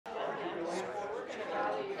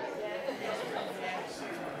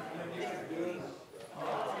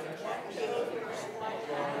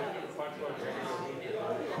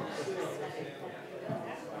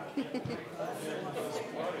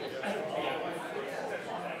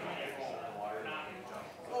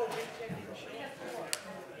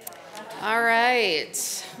All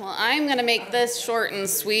right. Well, I'm going to make this short and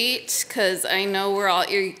sweet because I know we're all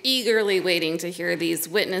eagerly waiting to hear these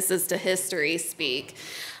witnesses to history speak.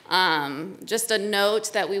 Just a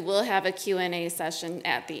note that we will have a Q&A session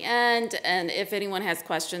at the end, and if anyone has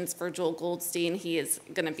questions for Joel Goldstein, he is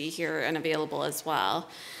going to be here and available as well.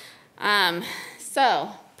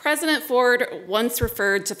 So, President Ford once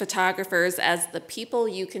referred to photographers as the people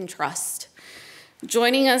you can trust.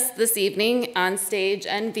 Joining us this evening on stage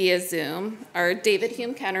and via Zoom are David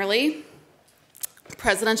Hume Kennerly,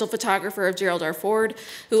 presidential photographer of Gerald R. Ford,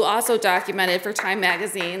 who also documented for Time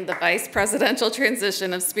magazine the vice presidential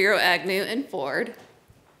transition of Spiro Agnew and Ford.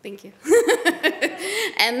 Thank you.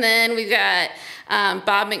 And then we've got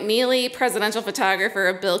Bob McNeely, presidential photographer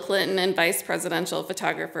of Bill Clinton and vice presidential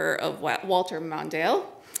photographer of Walter Mondale.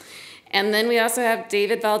 And then we also have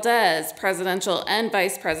David Valdez, presidential and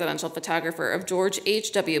vice presidential photographer of George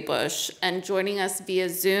H.W. Bush. And joining us via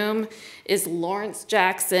Zoom is Lawrence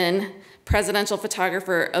Jackson, presidential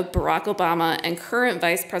photographer of Barack Obama and current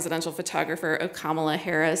vice presidential photographer of Kamala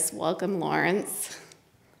Harris. Welcome, Lawrence.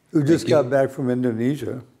 Who just got back from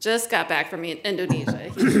Indonesia. Just got back from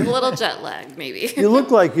Indonesia. He's a little jet lagged, maybe. You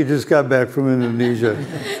look like you just got back from Indonesia.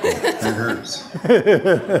 It hurts.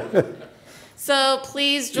 So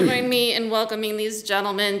please join me in welcoming these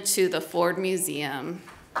gentlemen to the Ford Museum.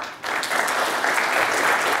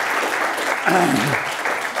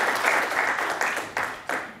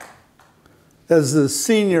 As the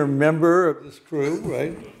senior member of this crew,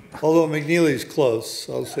 right? Although McNeely's close,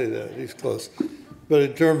 I'll say that, he's close. But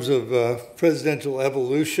in terms of presidential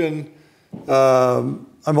evolution,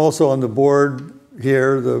 I'm also on the board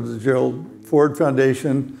here, the Gerald Ford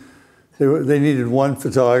Foundation. They needed one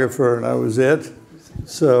photographer, and I was it.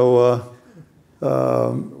 So,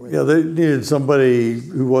 yeah, they needed somebody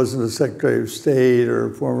who wasn't a Secretary of State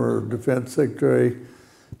or a former Defense Secretary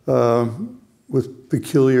with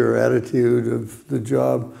peculiar attitude of the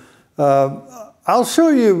job. I'll show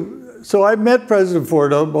you. So I met President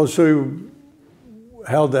Ford. I'll show you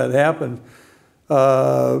how that happened.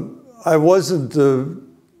 I wasn't the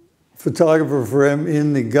photographer for him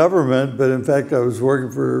in the government, but in fact I was working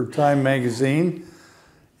for Time magazine.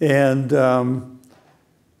 And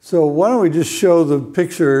so why don't we just show the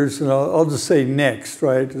pictures, and I'll just say next,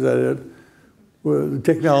 right? Is that it? Well, the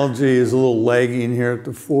technology is a little lagging here at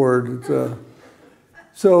the Ford.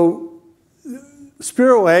 So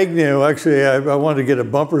Spiro Agnew, actually I wanted to get a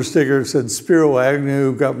bumper sticker that said Spiro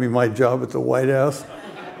Agnew got me my job at the White House.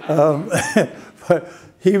 But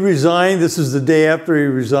he resigned. This is the day after he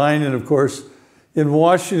resigned. And of course, in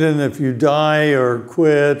Washington, if you die or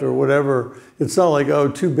quit or whatever, it's not like, oh,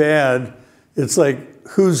 too bad. It's like,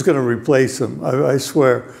 who's going to replace him? I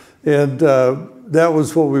swear. And that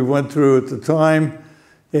was what we went through at the time.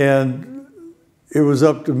 And it was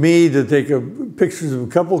up to me to take pictures of a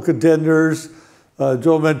couple contenders.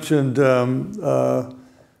 Joel mentioned John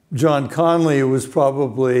Connally, who was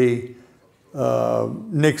probably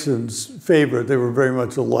Nixon's favorite. They were very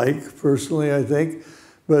much alike, personally, I think.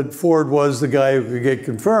 But Ford was the guy who could get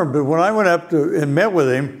confirmed. But when I went up to and met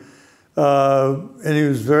with him, and he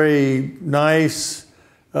was very nice,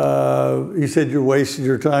 he said, "You're wasting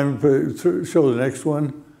your time." Show the next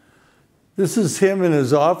one. This is him in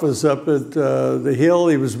his office up at the Hill.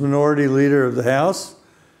 He was minority leader of the House.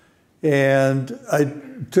 And I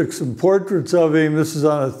took some portraits of him. This is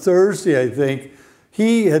on a Thursday, I think.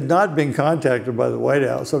 He had not been contacted by the White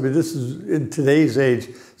House. I mean, this is, in today's age,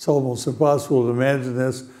 it's almost impossible to imagine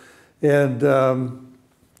this. And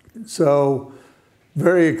so,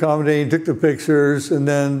 very accommodating, took the pictures, and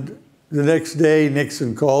then the next day,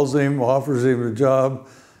 Nixon calls him, offers him a job.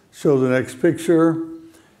 Show the next picture.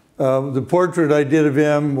 The portrait I did of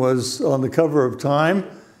him was on the cover of Time.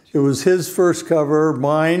 It was his first cover,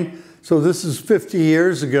 mine. So this is 50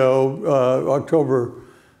 years ago, October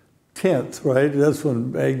 10th, right? That's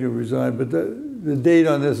when Agnew resigned. But the date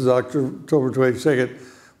on this is October 22nd,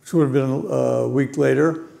 which would have been a week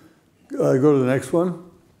later. Go to the next one.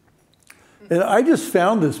 And I just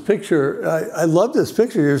found this picture. I love this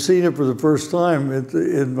picture. You're seeing it for the first time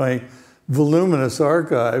in my voluminous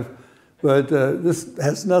archive. But this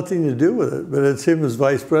has nothing to do with it. But it's him as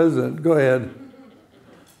vice president. Go ahead.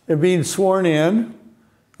 And being sworn in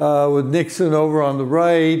with Nixon over on the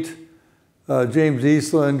right. James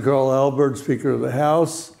Eastland, Carl Albert, Speaker of the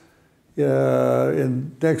House.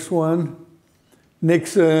 And next one,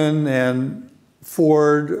 Nixon and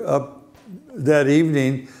Ford up that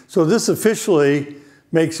evening. So this officially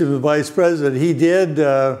makes him the vice president. He did,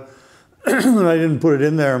 I didn't put it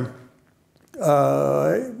in there,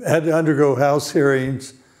 had to undergo House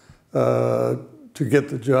hearings to get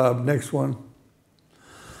the job. Next one.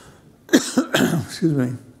 excuse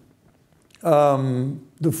me,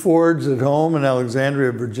 the Fords at home in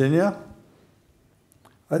Alexandria, Virginia.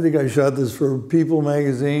 I think I shot this for People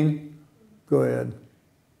magazine. Go ahead.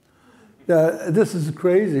 This is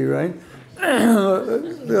crazy, right?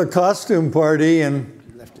 A costume party, and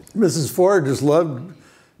Mrs. Ford just loved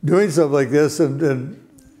doing stuff like this, and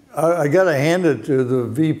I got to hand it to the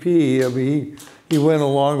VP. I mean, he went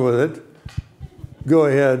along with it. Go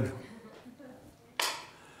ahead.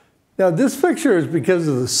 Now, this picture is because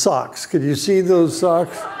of the socks. Can you see those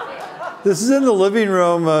socks? This is in the living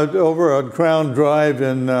room over on Crown Drive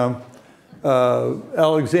in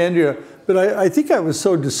Alexandria. But I think I was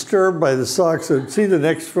so disturbed by the socks. See the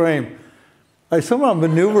next frame. I somehow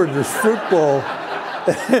maneuvered this fruit bowl.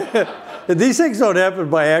 And these things don't happen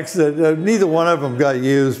by accident. Neither one of them got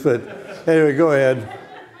used. But anyway, go ahead.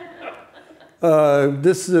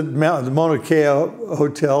 This is at the Mauna Kea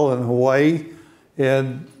Hotel in Hawaii.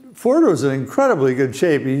 And Ford was in incredibly good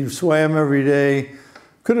shape. He swam every day.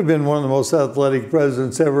 Could have been one of the most athletic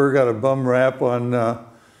presidents ever. Got a bum rap on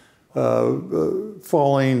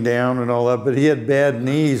falling down and all that. But he had bad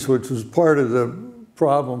knees, which was part of the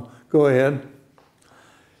problem. Go ahead.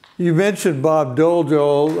 You mentioned Bob Dole,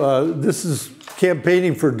 Joel. This is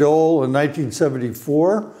campaigning for Dole in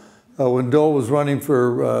 1974 when Dole was running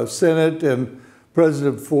for Senate, and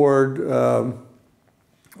President Ford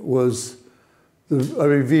was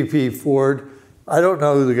VP Ford. I don't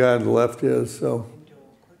know who the guy on the left is, so.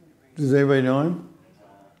 Does anybody know him?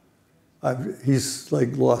 He's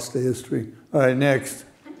like lost to history. All right, next.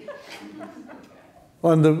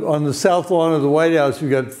 On the south lawn of the White House,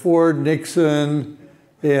 you've got Ford, Nixon,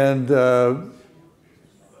 and a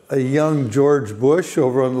young George Bush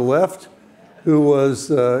over on the left, who was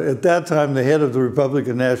at that time the head of the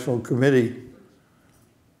Republican National Committee.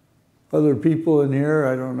 Other people in here,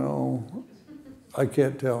 I don't know. I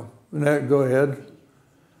can't tell. Go ahead.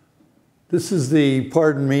 This is the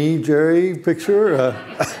Pardon Me, Jerry picture.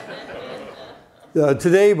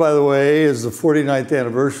 Today, by the way, is the 49th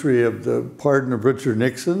anniversary of the pardon of Richard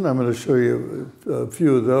Nixon. I'm going to show you a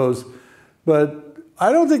few of those. But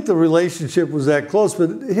I don't think the relationship was that close.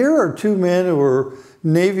 But here are two men who were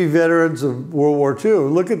Navy veterans of World War II.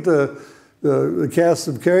 Look at the cast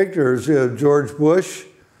of characters. You have George Bush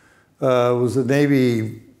was a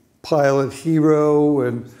Navy pilot hero,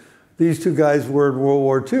 and these two guys were in World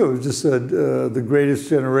War II. It was just the greatest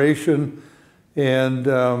generation. And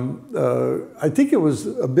I think it was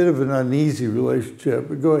a bit of an uneasy relationship.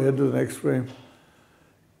 But go ahead to the next frame.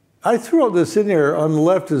 I threw all this in here. On the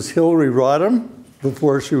left is Hillary Rodham,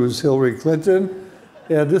 before she was Hillary Clinton.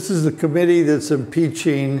 And this is the committee that's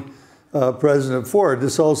impeaching President Ford.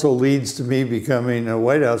 This also leads to me becoming a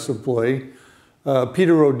White House employee.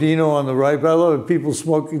 Peter Rodino on the right. But I love it. People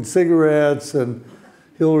smoking cigarettes, and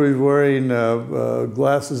Hillary's wearing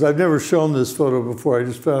glasses. I've never shown this photo before. I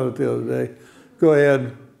just found it the other day. Go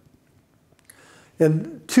ahead.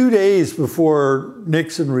 And 2 days before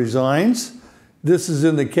Nixon resigns, this is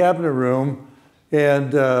in the cabinet room,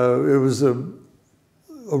 and it was a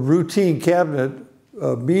routine cabinet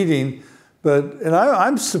meeting. And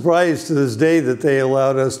I'm surprised to this day that they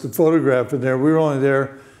allowed us to photograph in there. We were only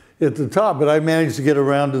there at the top, but I managed to get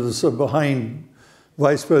around to the behind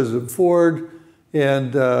Vice President Ford.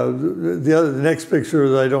 And the next picture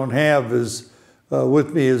that I don't have is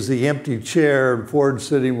with me is the empty chair in Ford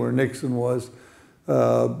sitting where Nixon was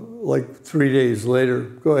like 3 days later.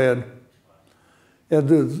 Go ahead.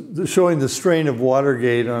 And showing the strain of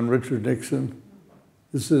Watergate on Richard Nixon.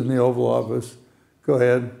 This is in the Oval Office. Go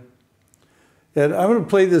ahead. And I'm going to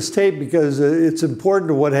play this tape because it's important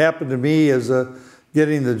to what happened to me as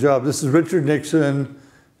getting the job. This is Richard Nixon,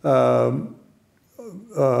 August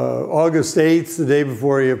 8th, the day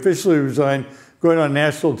before he officially resigned, going on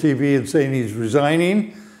national TV and saying he's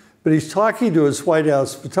resigning. But he's talking to his White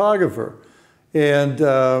House photographer, and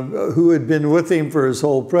who had been with him for his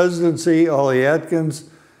whole presidency, Ollie Atkins,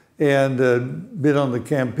 and been on the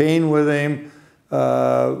campaign with him.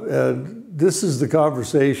 And this is the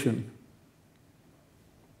conversation.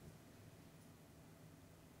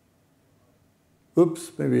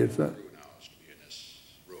 Oops, maybe it's not.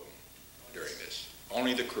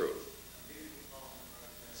 Only the crew.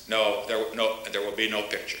 No, there will be no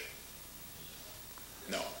picture.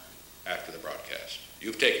 No, after the broadcast.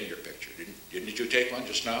 You've taken your picture, didn't you take one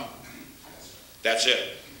just now? That's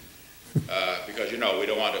it. Because we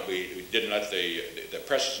don't want to. We didn't let the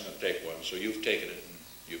press is going to take one, so you've taken it. And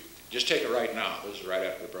you just take it right now. This is right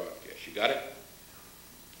after the broadcast. You got it?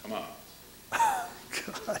 Come on.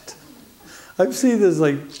 God, I've seen this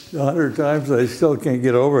like 100 times. And I still can't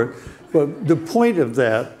get over it. But the point of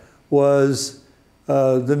that was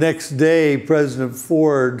The next day, President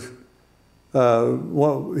Ford,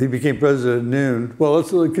 well, he became president at noon. Well, let's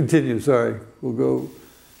continue, sorry. We'll go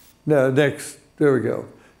next, there we go.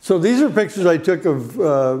 So these are pictures I took of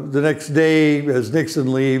the next day as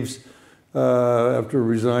Nixon leaves after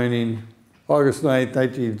resigning August 9th,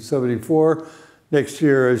 1974. Next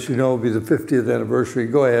year, as you know, will be the 50th anniversary.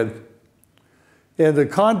 Go ahead. And the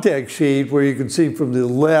contact sheet, where you can see from the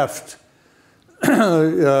left,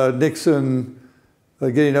 Nixon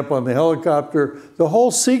getting up on the helicopter. The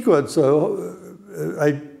whole sequence,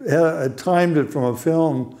 I timed it from a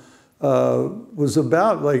film, was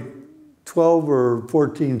about like 12 or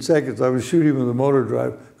 14 seconds. I was shooting with a motor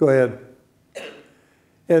drive. Go ahead.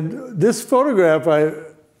 And this photograph,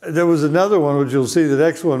 there was another one, which you'll see the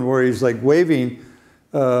next one, where he's like waving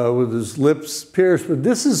with his lips pierced. But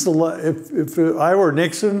this is if I were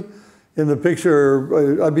Nixon in the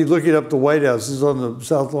picture, I'd be looking up the White House. This is on the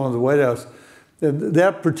south lawn of the White House. And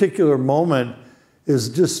that particular moment is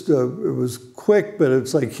just, it was quick, but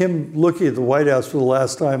it's like him looking at the White House for the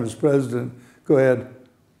last time as president. Go ahead.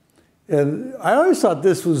 And I always thought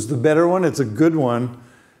this was the better one. It's a good one.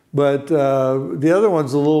 But the other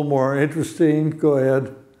one's a little more interesting. Go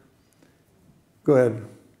ahead. Go ahead.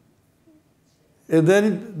 And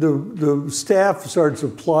then the staff starts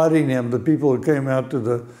applauding him, the people who came out to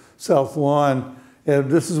the South Lawn. And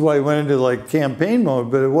this is why he went into like campaign mode,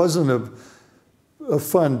 but it wasn't a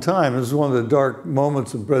fun time. It was one of the dark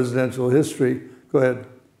moments in presidential history. Go ahead.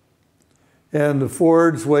 And the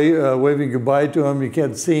Ford's waving goodbye to him. You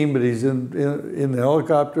can't see him, but he's in the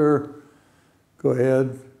helicopter. Go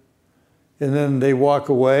ahead. And then they walk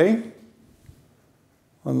away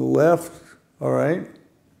on the left. All right.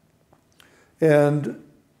 And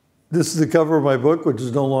this is the cover of my book, which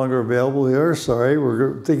is no longer available here. Sorry,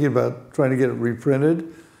 we're thinking about trying to get it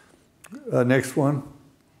reprinted. Next one.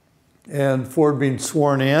 And Ford being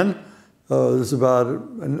sworn in. This is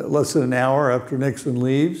about less than an hour after Nixon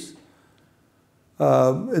leaves.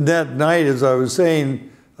 And that night, as I was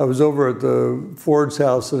saying, I was over at the Ford's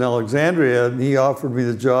house in Alexandria, and he offered me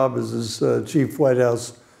the job as his chief White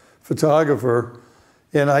House photographer.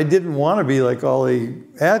 And I didn't want to be like Ollie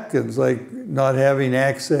Atkins, like not having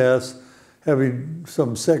access, having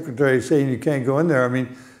some secretary saying you can't go in there. I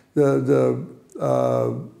mean, the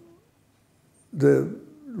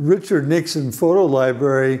Richard Nixon photo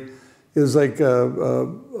library is like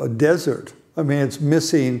a desert. I mean, it's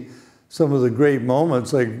missing some of the great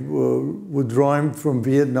moments, like withdrawing from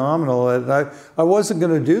Vietnam and all that. And I wasn't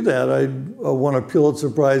going to do that. I won a Pulitzer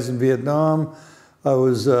Prize in Vietnam. I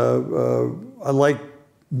liked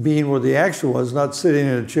being where the action was, not sitting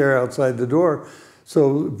in a chair outside the door.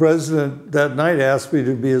 So the president that night asked me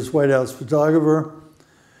to be his White House photographer.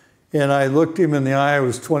 And I looked him in the eye. I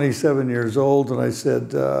was 27 years old, and I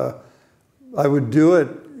said, I would do it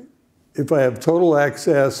if I have total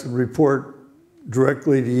access and report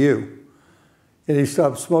directly to you. And he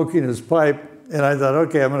stopped smoking his pipe, and I thought,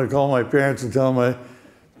 okay, I'm going to call my parents and tell them my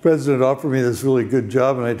president offered me this really good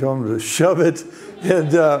job, and I told him to shove it.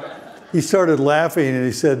 And he started laughing, and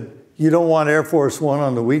he said, you don't want Air Force One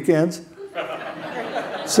on the weekends?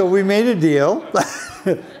 So we made a deal.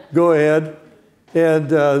 Go ahead.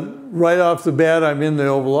 And right off the bat, I'm in the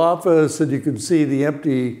Oval Office, and you can see the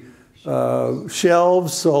empty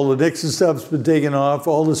shelves. All the Nixon stuff's been taken off.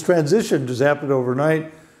 All this transition just happened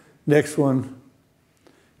overnight. Next one.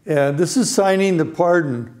 And this is signing the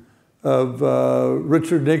pardon of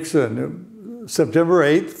Richard Nixon. September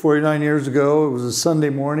 8th, 49 years ago. It was a Sunday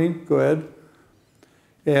morning. Go ahead.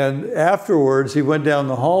 And afterwards, he went down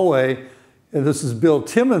the hallway, and this is Bill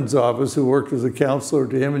Timmons' office, who worked as a counselor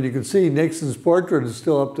to him. And you can see Nixon's portrait is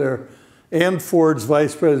still up there, and Ford's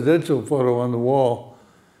vice presidential photo on the wall.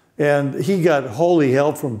 And he got holy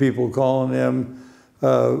hell from people calling him.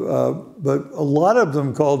 But a lot of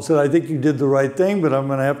them called and said, I think you did the right thing, but I'm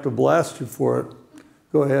going to have to blast you for it.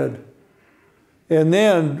 Go ahead. And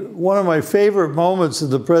then one of my favorite moments in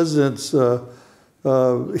the president's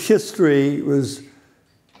history was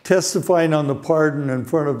testifying on the pardon in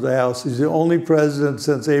front of the House. He's the only president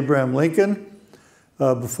since Abraham Lincoln,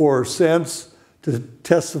 before or since, to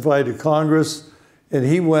testify to Congress. And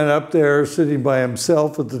he went up there sitting by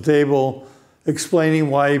himself at the table explaining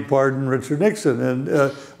why he pardoned Richard Nixon.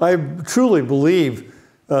 And I truly believe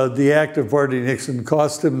the act of pardoning Nixon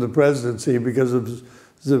cost him the presidency because of,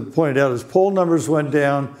 as I pointed out, his poll numbers went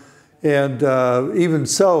down. And even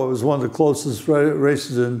so, it was one of the closest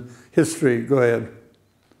races in history. Go ahead.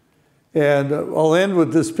 And I'll end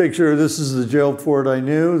with this picture. This is the Gerald Ford I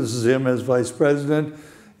knew. This is him as vice president.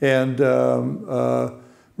 And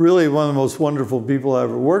really one of the most wonderful people I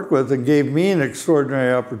ever worked with, and gave me an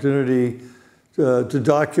extraordinary opportunity to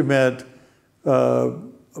document a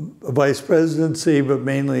vice presidency, but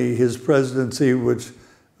mainly his presidency, which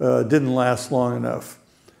didn't last long enough.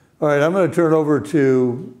 All right, I'm going to turn it over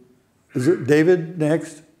to, is it David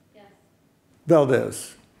next? Yes.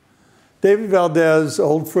 Valdez. David Valdez,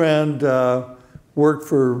 old friend, worked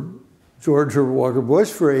for George Herbert Walker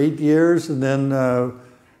Bush for 8 years and then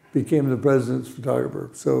became the president's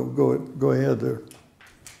photographer. So go ahead there.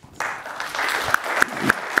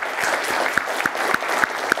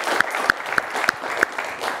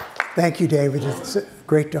 Thank you, David. It's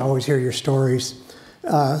great to always hear your stories.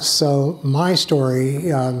 So my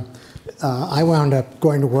story, I wound up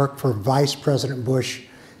going to work for Vice President Bush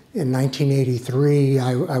in 1983.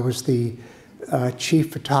 I was the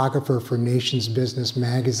chief photographer for Nation's Business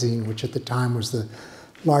magazine, which at the time was the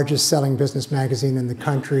largest selling business magazine in the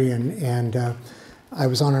country. And I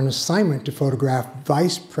was on an assignment to photograph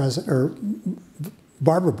Barbara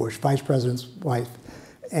Bush, Vice President's wife.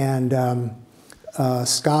 And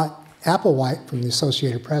Scott Applewhite from the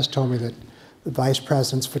Associated Press told me that the Vice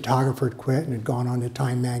President's photographer had quit and had gone on to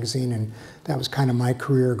Time magazine, and that was kind of my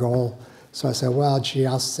career goal. So I said, well, gee,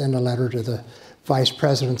 I'll send a letter to the Vice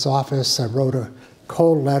President's office. I wrote a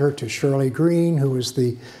cold letter to Shirley Green, who was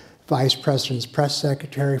the Vice President's press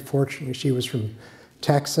secretary. Fortunately, she was from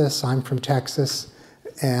Texas. I'm from Texas.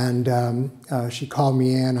 And she called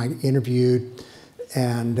me in. I interviewed.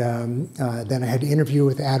 And then I had to interview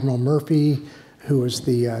with Admiral Murphy, who was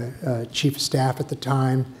the chief of staff at the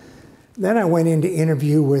time. Then I went in to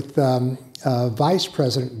interview with Vice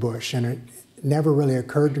President Bush, and it never really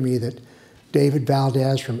occurred to me that David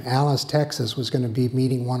Valdez from Alice, Texas, was going to be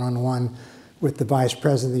meeting one-on-one with the Vice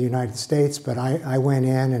President of the United States. But I went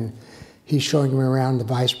in, and he's showing me around the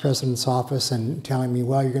Vice President's office and telling me,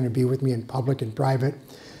 well, you're going to be with me in public and private,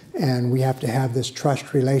 and we have to have this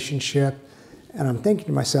trust relationship. And I'm thinking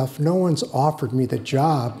to myself, no one's offered me the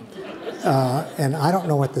job. And I don't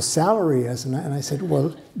know what the salary is. And I said,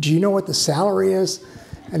 well, do you know what the salary is?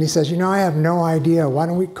 And he says, you know, I have no idea. Why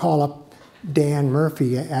don't we call up Dan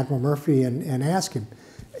Murphy, Admiral Murphy, and ask him?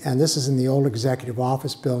 And this is in the old executive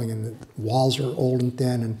office building, and the walls are old and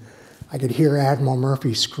thin. And I could hear Admiral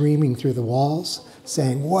Murphy screaming through the walls,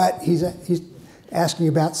 saying, what? He's asking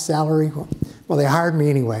you about salary? Well, they hired me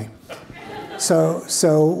anyway. So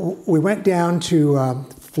we went down to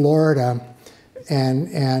Florida.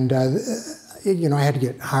 And you know, I had to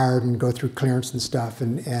get hired and go through clearance and stuff.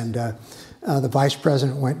 And the Vice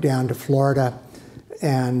President went down to Florida,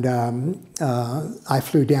 and I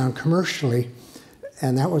flew down commercially.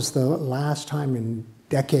 And that was the last time in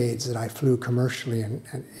decades that I flew commercially. And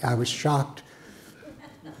I was shocked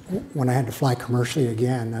when I had to fly commercially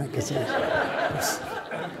again, because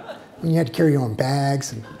you had to carry your own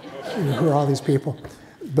bags, and who are all these people?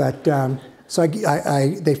 But so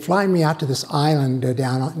they fly me out to this island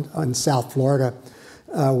down on South Florida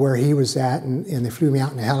where he was at, and they flew me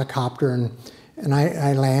out in a helicopter, and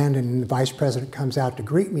I land, and the Vice President comes out to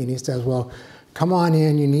greet me, and he says, well, come on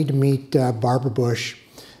in, you need to meet Barbara Bush.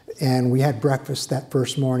 And we had breakfast that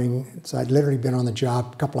first morning, so I'd literally been on the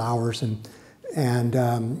job a couple hours, and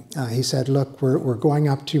he said, look, we're going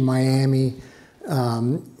up to Miami.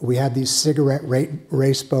 We have these cigarette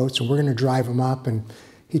race boats, and we're going to drive them up. And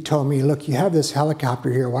he told me, look, you have this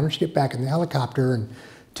helicopter here. Why don't you get back in the helicopter and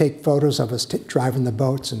take photos of us driving the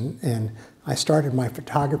boats? And I started my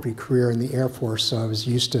photography career in the Air Force, so I was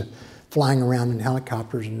used to flying around in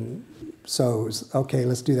helicopters. And so it was, okay,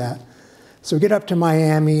 let's do that. So we get up to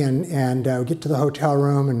Miami, and we get to the hotel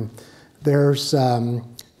room, and there's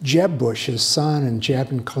Jeb Bush, his son, and Jeb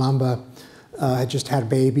and Columba had just had a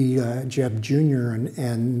baby, Jeb Jr.,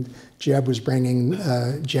 and Jeb was bringing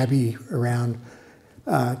Jebby around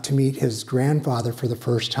to meet his grandfather for the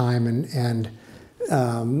first time, and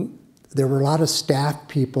there were a lot of staff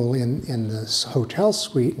people in this hotel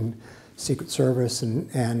suite and Secret Service,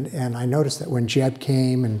 and I noticed that when Jeb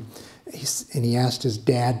came and he asked his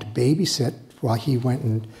dad to babysit while he went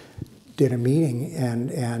and did a meeting,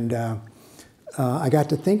 and I got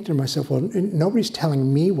to think to myself, well, nobody's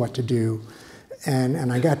telling me what to do,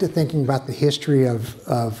 and I got to thinking about the history of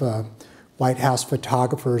White House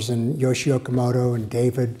photographers and Yoshi Okamoto and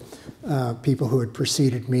David, people who had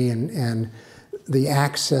preceded me, and the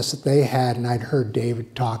access that they had. And I'd heard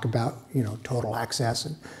David talk about, you know, total access,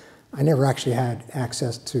 and I never actually had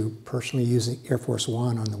access to personally using Air Force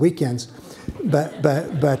One on the weekends,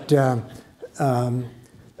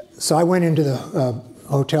 so I went into the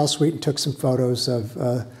hotel suite and took some photos of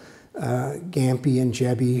Gampy and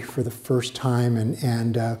Jebby for the first time,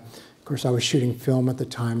 and of course I was shooting film at the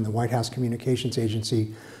time. The White House Communications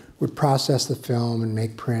Agency would process the film and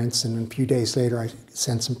make prints, and a few days later I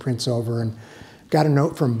sent some prints over, and got a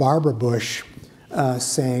note from Barbara Bush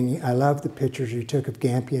saying, "I love the pictures you took of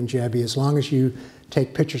Gampy and Jebby. As long as you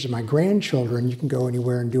take pictures of my grandchildren, you can go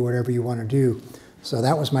anywhere and do whatever you want to do." So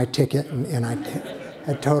that was my ticket, and I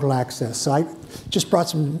had total access. So I just brought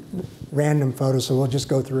some random photos, so we'll just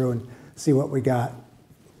go through and see what we got.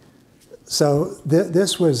 So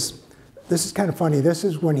this is kind of funny. This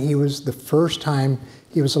is when he was the first time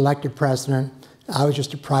he was elected president. I was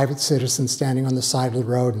just a private citizen standing on the side of the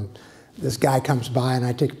road, and this guy comes by, and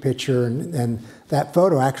I take a picture, and that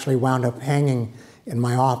photo actually wound up hanging in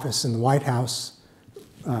my office in the White House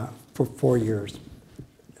for 4 years.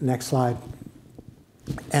 Next slide.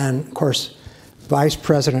 And of course, Vice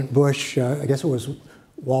President Bush, I guess it was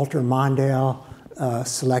Walter Mondale,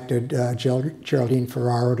 selected Geraldine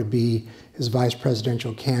Ferraro to be his vice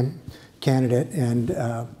presidential candidate,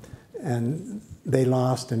 and they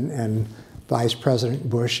lost, and Vice President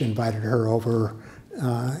Bush invited her over.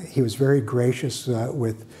 He was very gracious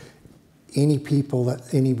with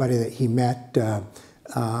anybody that he met.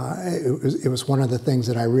 It was one of the things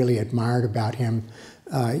that I really admired about him.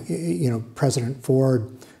 President Ford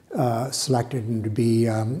selected him to be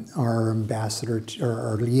our ambassador or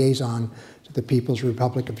our liaison to the People's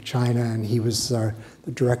Republic of China, and he was the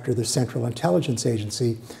director of the Central Intelligence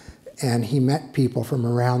Agency, and he met people from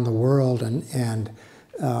around the world. And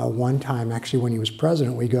one time, actually, when he was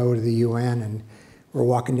president, we go to the UN, and we're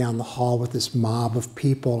walking down the hall with this mob of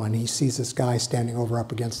people, and he sees this guy standing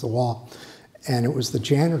up against the wall, and it was the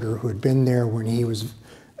janitor who had been there when he was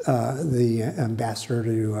the ambassador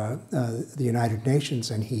to the United Nations,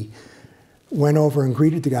 and he went over and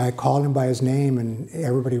greeted the guy, called him by his name, and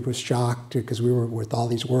everybody was shocked because we were with all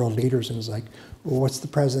these world leaders, and it was like, well, what's the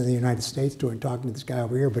president of the United States doing talking to this guy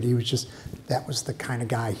over here? But he was just, that was the kind of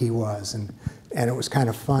guy he was, and it was kind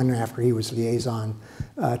of fun after he was liaison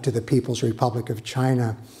to the People's Republic of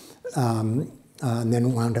China, and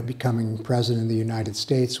then wound up becoming president of the United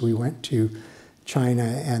States. We went to China,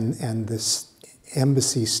 and this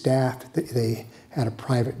embassy staff, they had a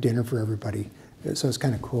private dinner for everybody. So it's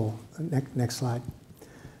kind of cool. Next slide.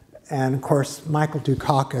 And of course, Michael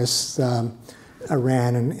Dukakis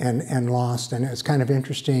ran and lost, and it's kind of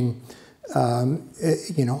interesting,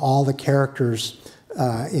 all the characters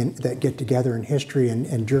that get together in history,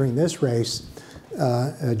 and during this race,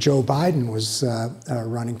 Joe Biden was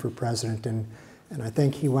running for president, and I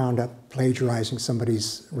think he wound up plagiarizing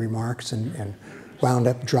somebody's remarks and wound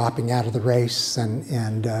up dropping out of the race,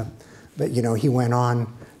 but he went on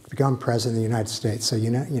to become president of the United States. So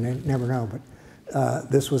you never know. But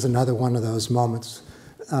this was another one of those moments.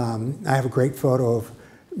 I have a great photo of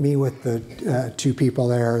me with the two people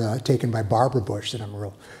there, taken by Barbara Bush, that I'm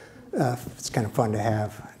real. It's kind of fun to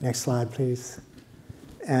have. Next slide, please.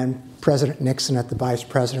 And President Nixon at the Vice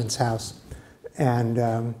President's house,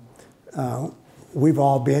 and we've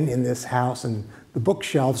all been in this house, and the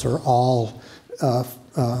bookshelves are all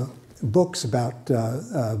books about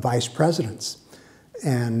vice presidents.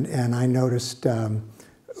 And I noticed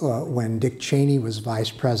when Dick Cheney was vice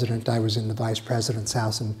president, I was in the vice president's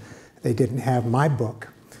house, and they didn't have my book.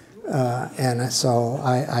 And so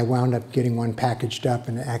I wound up getting one packaged up,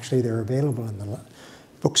 and actually they're available in the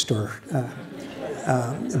bookstore.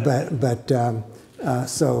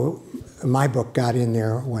 So my book got in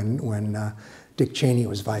there when Dick Cheney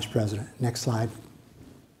was vice president. Next slide.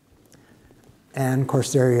 And of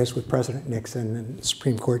course, there he is with President Nixon and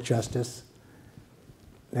Supreme Court Justice.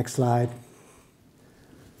 Next slide.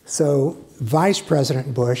 So Vice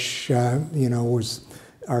President Bush, was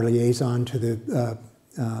our liaison to the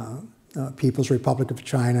People's Republic of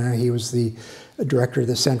China. He was the director of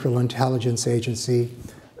the Central Intelligence Agency,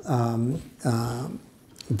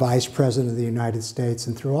 Vice President of the United States.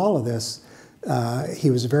 And through all of this,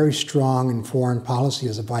 he was very strong in foreign policy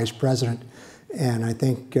as a vice president. And I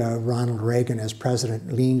think Ronald Reagan, as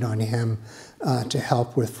president, leaned on him to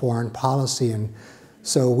help with foreign policy. And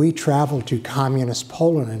so we traveled to communist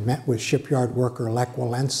Poland and met with shipyard worker Lech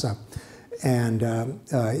Walesa. And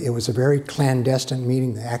it was a very clandestine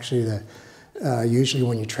meeting. Actually, usually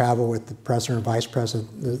when you travel with the president or vice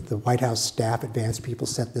president, the White House staff, advanced people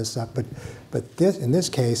set this up. But in this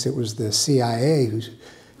case, it was the CIA who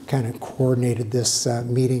kind of coordinated this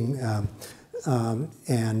meeting.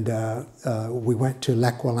 We went to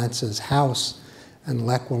Lech Walesa's house, and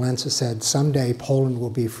Lech Walesa said, someday Poland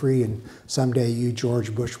will be free, and someday you,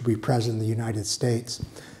 George Bush, will be president of the United States.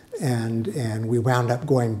 And we wound up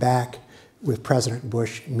going back with President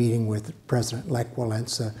Bush, meeting with President Lech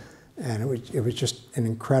Walesa, and it was just an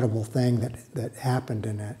incredible thing that happened,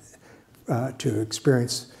 and to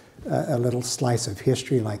experience a little slice of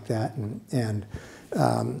history like that. And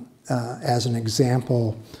as an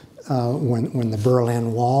example, when the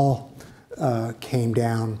Berlin Wall came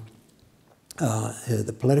down,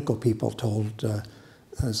 the political people told,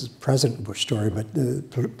 this is President Bush story, but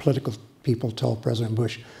the political people told President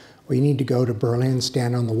Bush, well, you need to go to Berlin,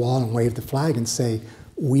 stand on the wall and wave the flag and say,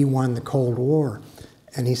 we won the Cold War.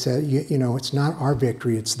 And he said, you know, it's not our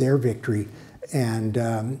victory, it's their victory. And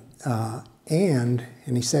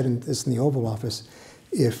he said this in the Oval Office,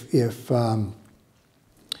 if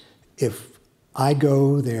I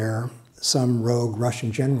go there, some rogue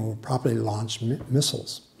Russian general will probably launch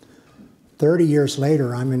missiles. 30 years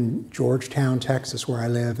later, I'm in Georgetown, Texas, where I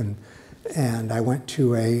live, and I went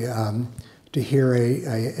to hear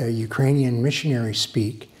a Ukrainian missionary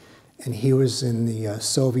speak, and he was in the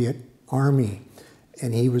Soviet army,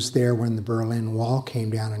 and he was there when the Berlin Wall came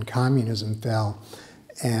down and communism fell,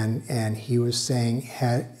 and he was saying,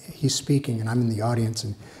 he's speaking, and I'm in the audience,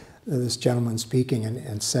 and this gentleman speaking,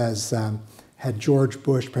 and says, had George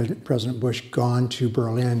Bush, President Bush, gone to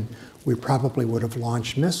Berlin, we probably would have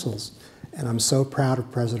launched missiles. And I'm so proud of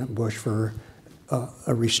President Bush for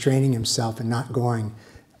restraining himself and not going.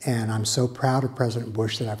 And I'm so proud of President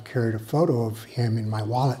Bush that I've carried a photo of him in my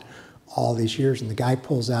wallet all these years. And the guy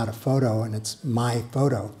pulls out a photo, and it's my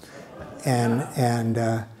photo. And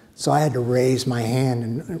so I had to raise my hand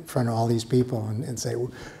in front of all these people and say,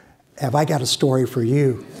 have I got a story for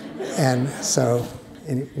you? And so,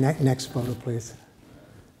 next photo, please.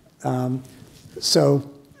 So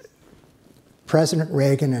President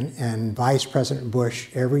Reagan and Vice President Bush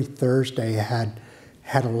every Thursday had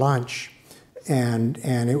a lunch, and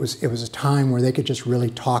it was a time where they could just really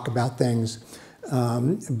talk about things.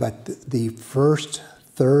 But the first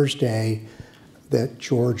Thursday that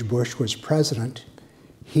George Bush was president,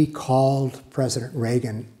 he called President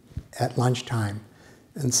Reagan at lunchtime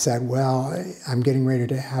and said, well, I'm getting ready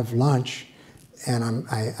to have lunch, and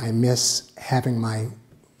I miss having my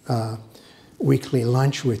weekly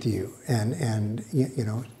lunch with you. And you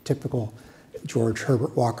know, typical George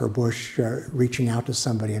Herbert Walker Bush reaching out to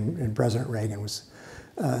somebody, and President Reagan was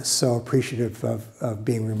so appreciative of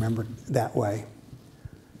being remembered that way.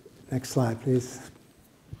 Next slide, please.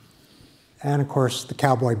 And of course, the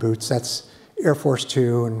cowboy boots, that's Air Force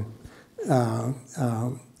Two, and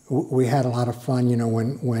we had a lot of fun, you know,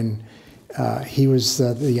 when he was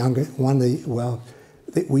the youngest,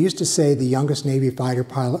 we used to say the youngest Navy fighter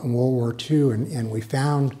pilot in World War II, and we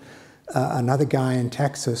found another guy in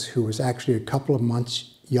Texas who was actually a couple of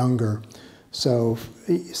months younger. So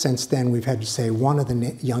since then, we've had to say one of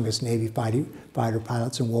the youngest Navy fighter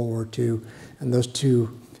pilots in World War II, and those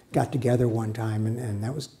two got together one time, and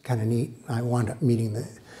that was kind of neat. I wound up meeting the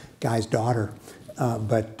guy's daughter,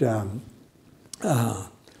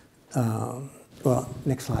 well,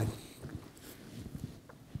 next slide.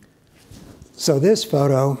 So this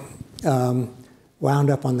photo wound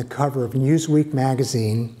up on the cover of Newsweek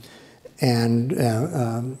magazine,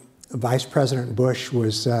 and Vice President Bush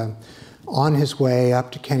was on his way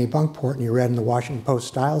up to Kennebunkport, and you read in the Washington Post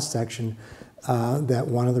Styles section that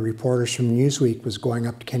one of the reporters from Newsweek was going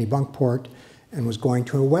up to Kennebunkport and was going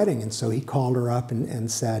to a wedding, and so he called her up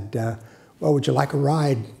and said, well, would you like a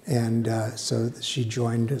ride? And so she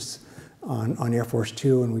joined us on Air Force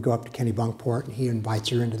Two, and we go up to Kennebunkport, and he invites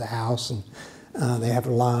her into the house, and they have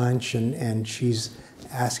lunch, and she's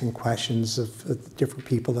asking questions of different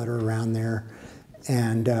people that are around there.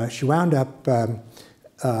 And she wound up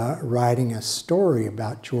writing a story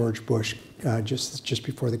about George Bush just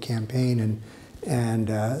before the campaign, and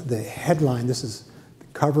the headline, this is the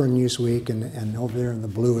cover of Newsweek, and over there in the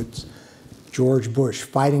blue, it's George Bush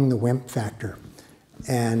fighting the wimp factor.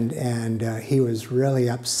 And he was really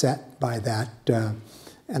upset by that, and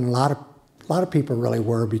a lot of people really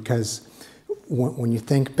were, because when you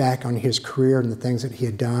think back on his career and the things that he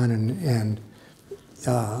had done, and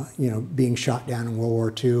you know, being shot down in World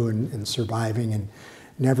War II and surviving, and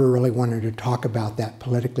never really wanted to talk about that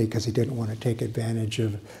politically because he didn't want to take advantage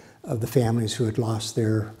of the families who had lost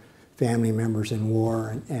their family members in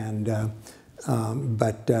war,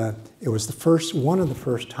 but it was one of the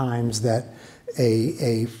first times that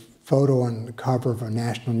a photo on the cover of a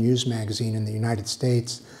national news magazine in the United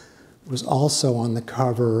States was also on the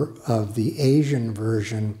cover of the Asian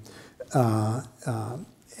version, and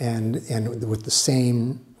with the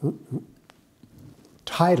same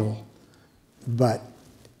title, but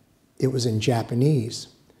it was in Japanese.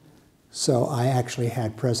 So I actually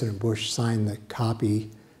had President Bush sign the copy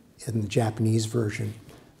in the Japanese version,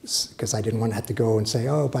 because I didn't want to have to go and say,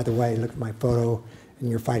 oh, by the way, look at my photo, and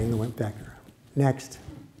you're fighting the wimp factor. Next.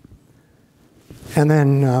 And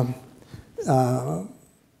then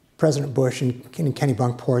President Bush in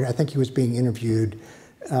Kennebunkport, I think he was being interviewed,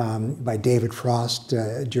 by David Frost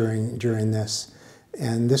during this.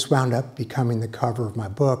 And this wound up becoming the cover of my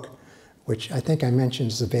book, which I think I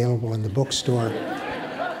mentioned is available in the bookstore.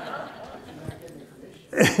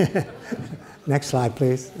 Next slide,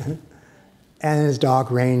 please. And his dog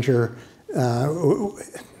Ranger.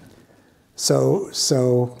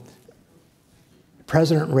 So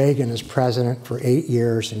President Reagan is president for 8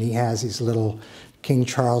 years, and he has these little King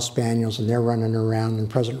Charles Spaniels, and they're running around. And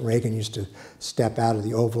President Reagan used to step out of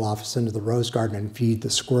the Oval Office into the Rose Garden and feed the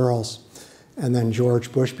squirrels. And then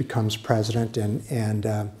George Bush becomes president,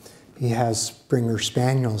 and he has Springer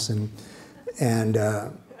Spaniels, and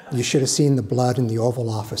you should have seen the blood in the Oval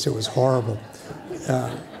Office. It was horrible.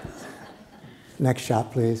 Next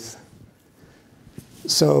shot, please.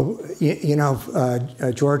 So,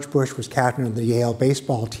 George Bush was captain of the Yale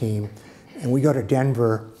baseball team, and we go to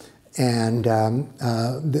Denver, and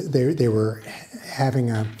they were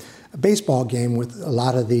having a baseball game with a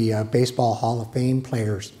lot of the Baseball Hall of Fame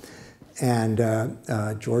players. And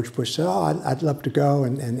George Bush said, oh, I'd love to go.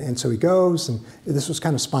 And so he goes, and this was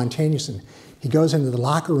kind of spontaneous. And he goes into the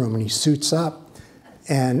locker room, and he suits up.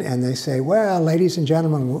 And they say, well, ladies and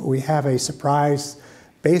gentlemen, we have a surprise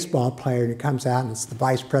baseball player. And he comes out, and it's the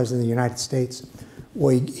Vice President of the United States.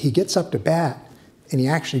 Well, he gets up to bat, and he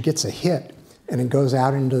actually gets a hit. And it goes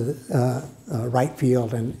out into the right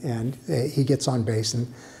field, and he gets on base.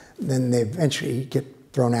 And then they eventually get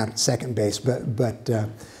thrown out at second base. But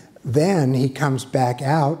then he comes back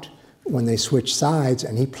out when they switch sides,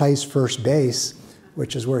 and he plays first base,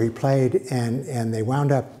 which is where he played, and they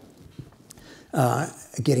wound up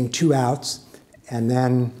getting 2 outs. And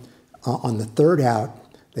then on the 3rd out,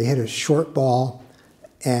 they hit a short ball,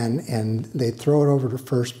 and they throw it over to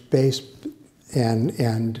first base,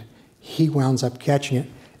 and he wounds up catching it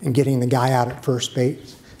and getting the guy out at first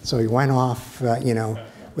base. So he went off,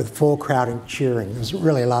 with full crowd and cheering. It was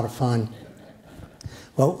really a lot of fun.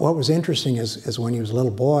 Well, what was interesting is when he was a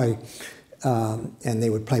little boy, and they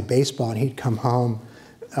would play baseball, and he'd come home,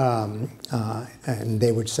 and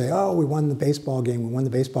they would say, "Oh, we won the baseball game. We won the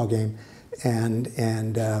baseball game," and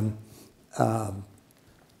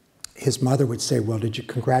his mother would say, "Well, did you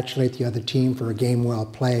congratulate the other team for a game well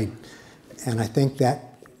played?" And I think that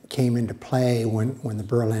came into play when the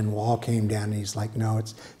Berlin Wall came down, and he's like, "No,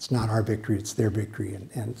 it's not our victory; it's their victory,"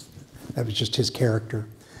 and that was just his character.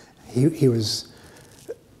 He was.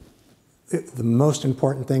 The most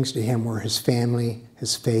important things to him were his family,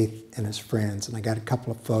 his faith, and his friends. And I got a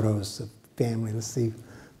couple of photos of family. Let's see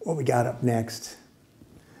what we got up next.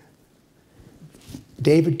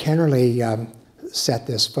 David Kennerly set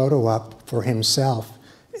this photo up for himself,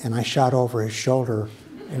 and I shot over his shoulder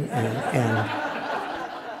and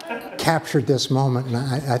captured this moment. And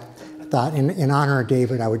I thought, in honor of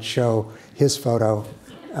David, I would show his photo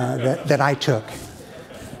that I took.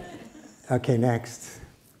 Okay, next.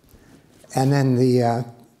 And then the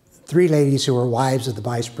 3 ladies who were wives of the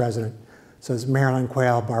vice president. So it's Marilyn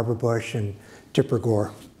Quayle, Barbara Bush, and Tipper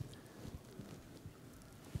Gore.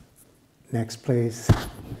 Next, please.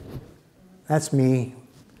 That's me.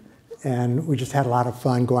 And we just had a lot of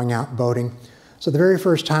fun going out boating. So the very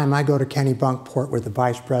first time I go to Kennebunkport with the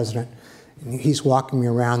vice president, and he's walking me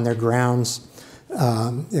around their grounds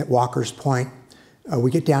at Walker's Point. We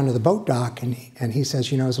get down to the boat dock, and he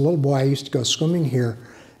says, as a little boy, I used to go swimming here.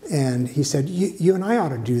 And he said, you and I ought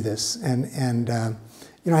to do this. And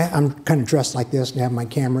I'm kind of dressed like this and have my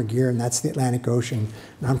camera gear, and that's the Atlantic Ocean.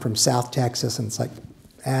 And I'm from South Texas, and it's like,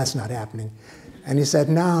 that's not happening. And he said,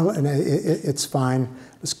 no, and it's fine.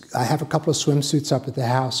 I have a couple of swimsuits up at the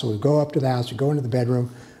house. So we go up to the house, we go into the bedroom,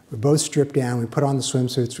 we both strip down, we put on the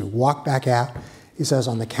swimsuits, we walk back out. He says,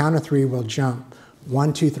 on the count of 3, we'll jump.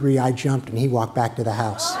 1, 2, 3, I jumped, and he walked back to the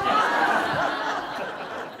house.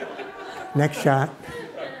 Next shot.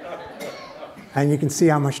 And you can see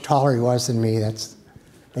how much taller he was than me. I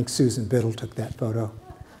think Susan Biddle took that photo.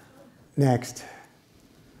 Next.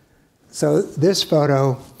 So this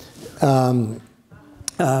photo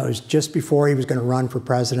was just before he was going to run for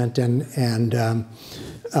president, and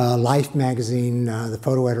Life magazine, the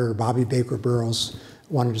photo editor, Bobby Baker Burroughs,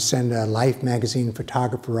 wanted to send a Life magazine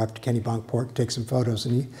photographer up to Kennebunkport to take some photos.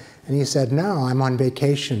 And he said, no, I'm on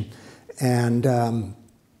vacation. And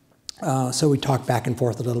so we talked back and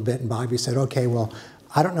forth a little bit, and Bobby said, okay, well,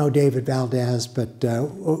 I don't know David Valdez, but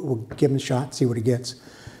we'll give him a shot and see what he gets.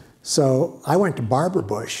 So I went to Barbara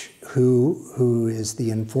Bush, who is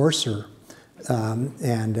the enforcer.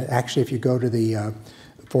 And actually, if you go to the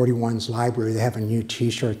 41's library, they have a new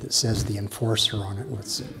T-shirt that says the enforcer on it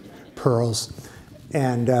with pearls.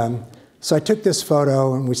 And so I took this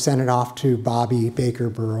photo, and we sent it off to Bobby Baker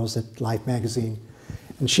Burroughs at Life magazine.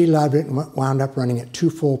 And she loved it and wound up running it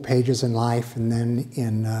 2 full pages in Life, and then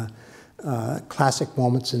in Classic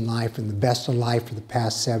Moments in Life and the Best of Life for the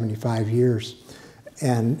past 75 years.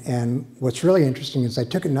 And what's really interesting is I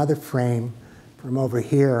took another frame from over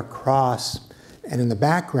here across, and in the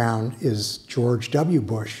background is George W.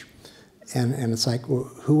 Bush. And it's like, well,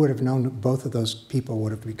 who would have known that both of those people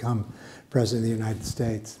would have become President of the United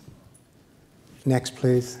States? Next,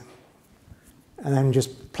 please. And then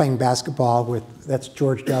just playing basketball with, that's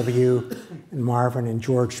George W. and Marvin and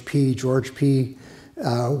George P. George P.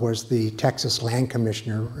 Was the Texas Land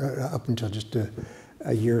Commissioner up until just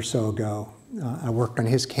a year or so ago. I worked on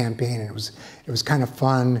his campaign, and it was kind of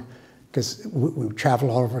fun because we would travel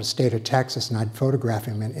all over the state of Texas, and I'd photograph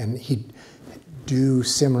him, and he'd do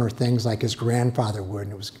similar things like his grandfather would,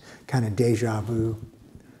 and it was kind of deja vu.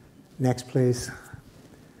 Next, please.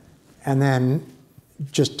 And then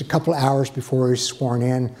just a couple hours before he was sworn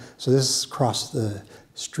in, so this is across the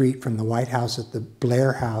street from the White House at the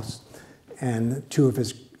Blair House, and 2 of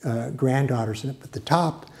his granddaughters. And at the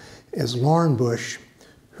top is Lauren Bush,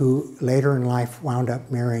 who later in life wound up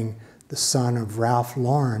marrying the son of Ralph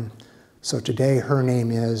Lauren. So today her name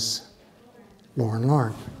is Lauren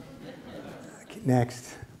Lauren.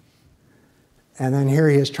 Next. And then here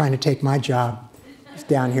he is trying to take my job. He's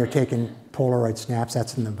down here taking Polaroid snaps.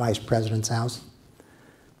 That's in the Vice President's house.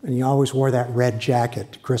 And he always wore that red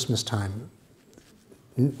jacket to Christmas time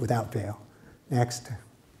without fail. Next.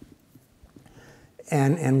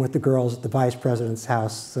 And with the girls at the Vice President's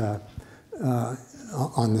house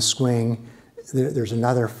on the swing. There's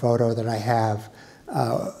another photo that I have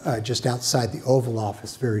just outside the Oval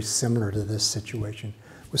Office, very similar to this situation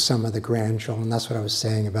with some of the grandchildren. That's what I was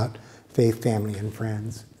saying about faith, family, and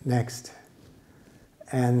friends. Next.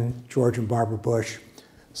 And George and Barbara Bush.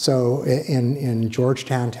 So in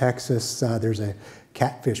Georgetown, Texas, there's a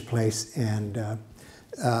catfish place, and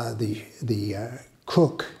the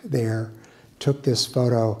cook there took this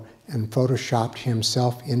photo and photoshopped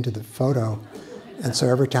himself into the photo. And so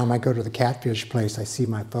every time I go to the catfish place, I see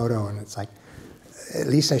my photo, and it's like, at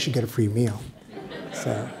least I should get a free meal.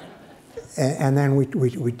 So, and then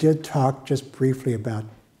we did talk just briefly about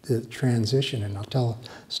the transition, and I'll tell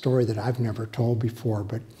a story that I've never told before,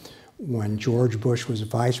 but when George Bush was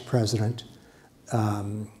vice president,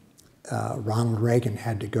 Ronald Reagan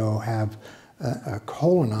had to go have a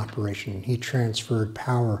colon operation, and he transferred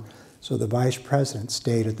power. So the vice president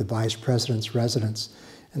stayed at the vice president's residence,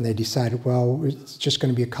 and they decided, well, it's just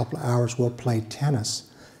going to be a couple of hours, we'll play tennis.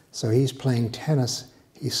 So he's playing tennis,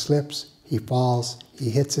 he slips, he falls, he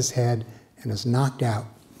hits his head, and is knocked out.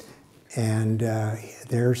 And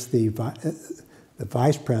there's the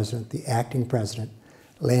vice president, the acting president,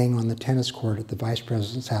 laying on the tennis court at the vice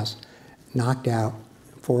president's house, knocked out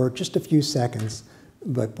for just a few seconds.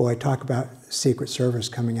 But boy, talk about Secret Service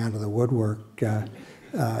coming out of the woodwork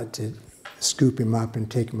to scoop him up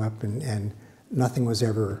and take him up, and nothing was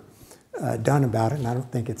ever done about it, and I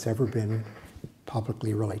don't think it's ever been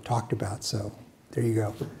publicly really talked about. So there you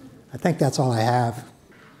go. I think that's all I have.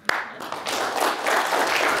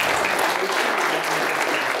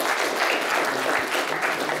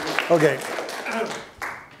 Okay.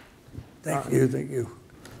 Thank you.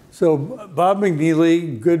 So Bob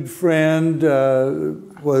McNeely, good friend,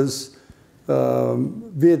 was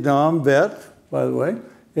Vietnam vet, by the way,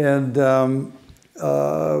 and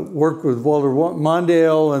worked with Walter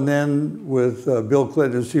Mondale, and then with Bill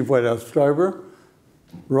Clinton as Chief White House Photographer.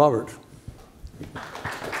 Robert.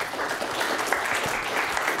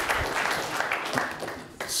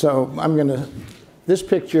 So this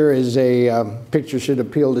picture is a picture should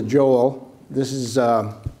appeal to Joel. This is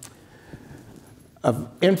an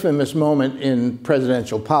infamous moment in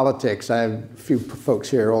presidential politics. I have a few folks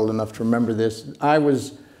here old enough to remember this. I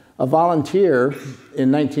was a volunteer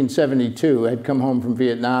in 1972. I'd come home from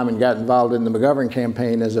Vietnam and got involved in the McGovern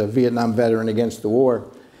campaign as a Vietnam veteran against the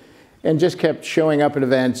war, and just kept showing up at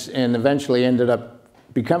events, and eventually ended up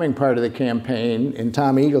becoming part of the campaign. And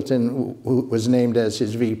Tom Eagleton, who was named as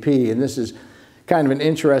his VP. And this is kind of an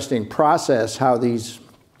interesting process, how these,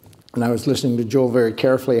 and I was listening to Joel very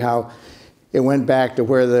carefully, how it went back to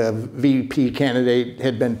where the VP candidate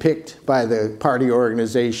had been picked by the party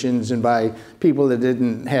organizations and by people that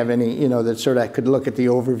didn't have any, that sort of could look at the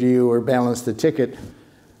overview or balance the ticket.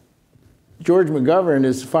 George McGovern,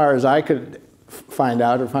 as far as I could find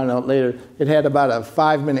out later, it had about a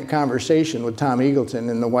 5-minute conversation with Tom Eagleton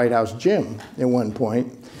in the White House gym at one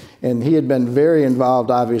point. And he had been very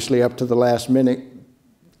involved, obviously, up to the last minute,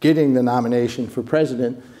 getting the nomination for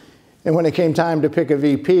president. And when it came time to pick a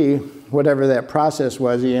VP, whatever that process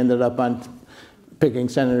was, he ended up on picking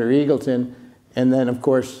Senator Eagleton. And then, of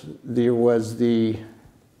course, there was the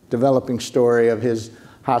developing story of his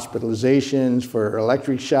hospitalizations for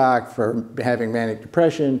electric shock, for having manic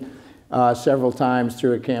depression several times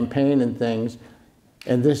through a campaign and things.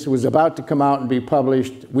 And this was about to come out and be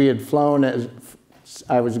published. We had flown,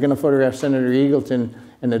 I was going to photograph Senator Eagleton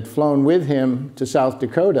and had flown with him to South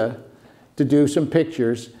Dakota to do some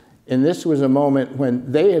pictures. And this was a moment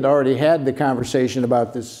when they had already had the conversation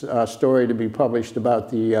about this story to be published about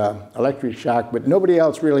the electric shock, but nobody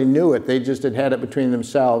else really knew it. They just had it between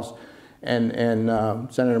themselves and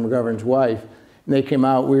Senator McGovern's wife. And they came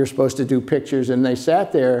out, we were supposed to do pictures, and they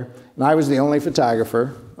sat there, and I was the only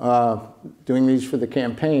photographer doing these for the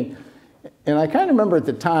campaign. And I kind of remember at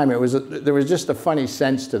the time, there was just a funny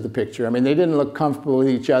sense to the picture. I mean, they didn't look comfortable with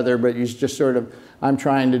each other, but you just sort of, I'm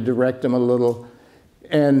trying to direct them a little.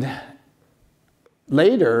 And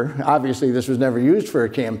later, obviously this was never used for a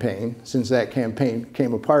campaign, since that campaign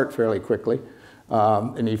came apart fairly quickly,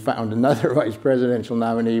 and he found another vice presidential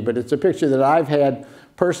nominee. But it's a picture that I've had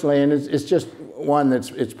personally, and it's just one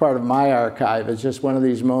it's part of my archive. It's just one of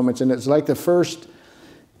these moments, and it's like the first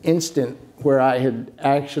instant where I had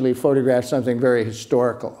actually photographed something very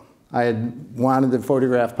historical. I had wanted to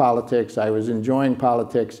photograph politics. I was enjoying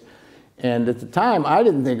politics. And at the time, I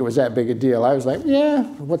didn't think it was that big a deal. I was like, yeah,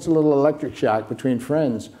 what's a little electric shock between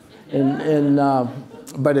friends?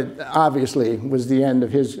 But it obviously was the end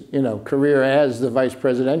of his career as the vice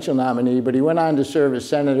presidential nominee. But he went on to serve as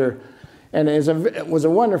senator, and was a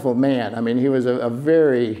wonderful man. I mean, he was a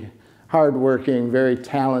very hardworking, very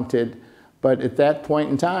talented. But at that point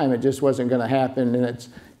in time, it just wasn't going to happen. And it's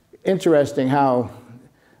interesting how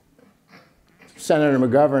Senator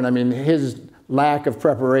McGovern, I mean, his lack of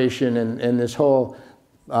preparation and this whole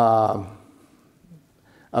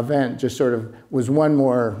event just sort of was one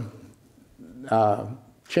more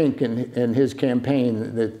chink in his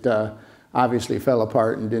campaign that obviously fell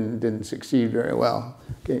apart and didn't succeed very well.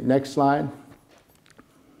 Okay, next slide.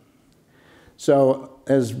 So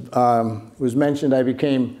as was mentioned, I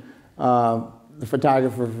became the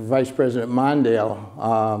photographer for Vice President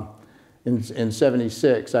Mondale in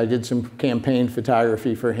 '76. I did some campaign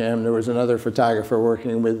photography for him. There was another photographer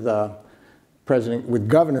working with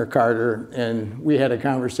Governor Carter, and we had a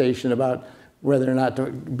conversation about whether or not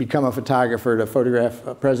to become a photographer to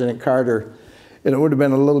photograph President Carter. And it would have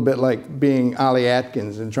been a little bit like being Ollie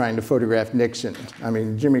Atkins and trying to photograph Nixon. I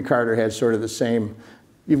mean, Jimmy Carter had sort of the same,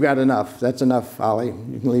 you've got enough, that's enough, Ollie.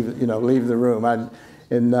 You can leave the room.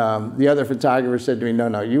 And the other photographer said to me,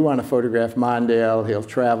 no, you want to photograph Mondale, he'll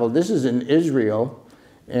travel. This is in Israel,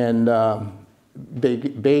 and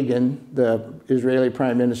Begin, the Israeli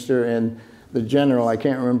prime minister, and the general, I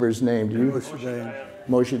can't remember his name, do you? Moshe Dayan.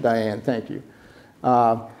 Moshe Dayan, thank you,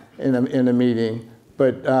 in a meeting.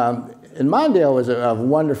 But, and Mondale was a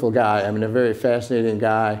wonderful guy, I mean, a very fascinating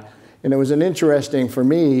guy. And it was an interesting, for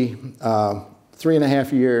me,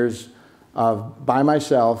 3.5 years by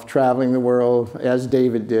myself, traveling the world, as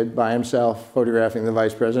David did, by himself, photographing the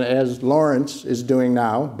vice president, as Lawrence is doing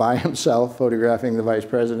now, by himself, photographing the vice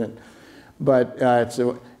president. But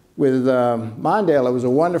with Mondale, it was a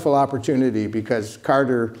wonderful opportunity because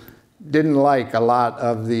Carter didn't like a lot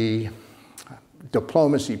of the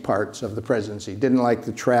diplomacy parts of the presidency, didn't like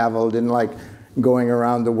the travel, didn't like going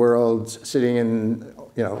around the world, sitting in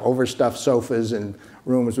overstuffed sofas and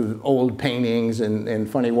rooms with old paintings and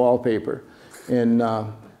funny wallpaper. And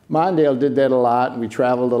Mondale did that a lot, and we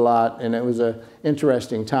traveled a lot, and it was an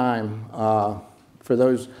interesting time for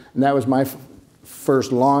those. And that was my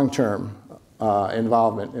first long-term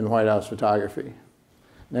involvement in White House photography.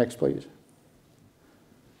 Next, please.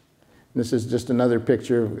 This is just another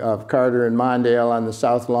picture of Carter and Mondale on the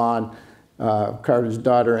South Lawn. Carter's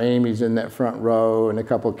daughter Amy's in that front row, and a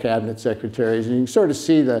couple of cabinet secretaries. And you can sort of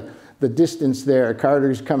see the distance there.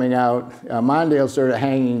 Carter's coming out, Mondale's sort of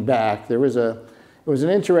hanging back. It was an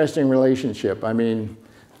interesting relationship. I mean,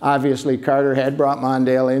 obviously Carter had brought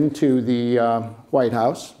Mondale into the White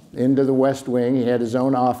House, into the West Wing. He had his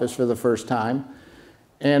own office for the first time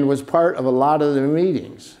and was part of a lot of the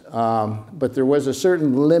meetings. But there was a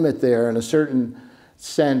certain limit there and a certain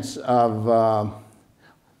sense of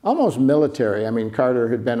almost military. I mean, Carter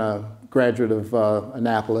had been a graduate of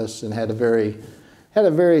Annapolis and had a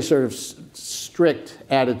very sort of strict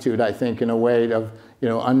attitude, I think, in a way of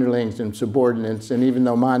underlings and subordinates. And even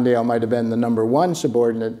though Mondale might have been the #1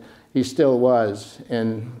 subordinate, he still was.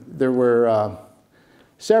 And there were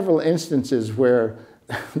several instances where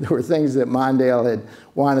there were things that Mondale had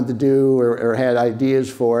wanted to do or had ideas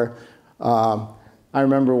for. I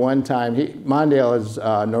remember one time, Mondale is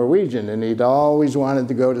Norwegian, and he'd always wanted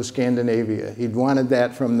to go to Scandinavia. He'd wanted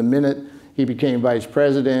that from the minute he became vice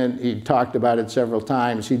president. He talked about it several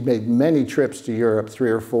times. He'd made many trips to Europe, 3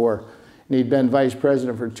 or 4. And he'd been vice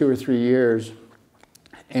president for 2 or 3 years.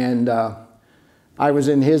 And I was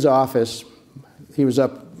in his office. He was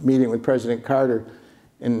up meeting with President Carter.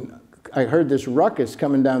 And I heard this ruckus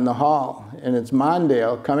coming down the hall. And it's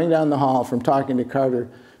Mondale coming down the hall from talking to Carter,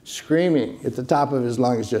 screaming at the top of his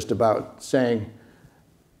lungs just about, saying,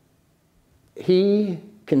 he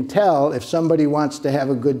can tell if somebody wants to have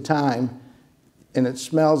a good time, and it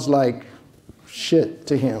smells like shit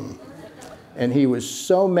to him. And he was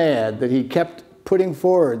so mad that he kept putting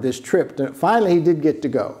forward this trip. Finally, he did get to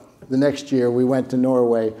go. The next year, we went to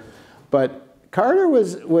Norway. But Carter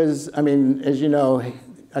was I mean, as you know,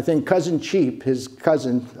 I think Cousin Cheap, his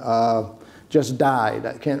cousin, just died.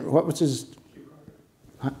 What was his?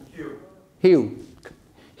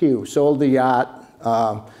 Hugh sold the yacht.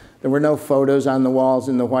 There were no photos on the walls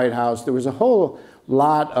in the White House. There was a whole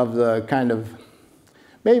lot of the kind of,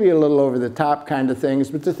 maybe a little over the top kind of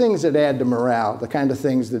things, but the things that add to morale, the kind of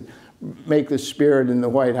things that make the spirit in the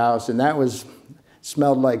White House. And that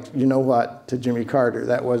smelled like, you know what, to Jimmy Carter.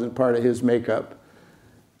 That wasn't part of his makeup.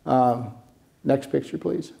 Next picture,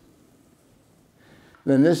 please.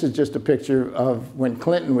 Then this is just a picture of when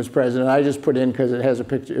Clinton was president. I just put in because it has a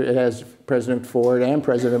picture. It has President Ford and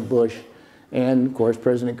President Bush, and of course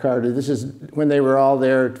President Carter. This is when they were all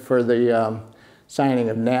there for the signing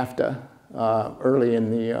of NAFTA early in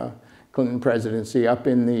the Clinton presidency, up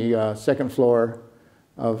in the second floor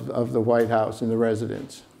of the White House in the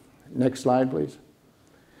residence. Next slide, please.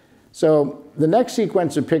 So the next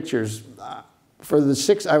sequence of pictures. For the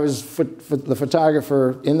 6, I was the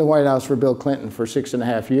photographer in the White House for Bill Clinton for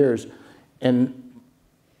 6.5 years. And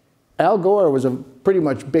Al Gore was a pretty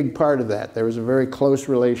much big part of that. There was a very close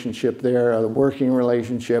relationship there, a working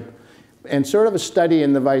relationship, and sort of a study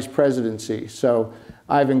in the vice presidency. So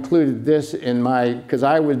I've included this in my, because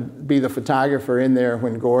I would be the photographer in there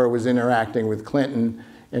when Gore was interacting with Clinton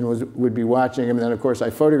and would be watching him. And then, of course, I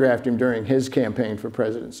photographed him during his campaign for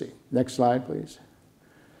presidency. Next slide, please.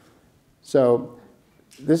 So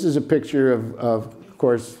this is a picture of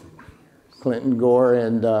course, Clinton, Gore,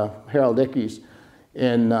 and Harold Ickes.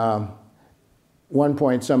 And one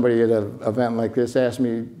point, somebody at an event like this asked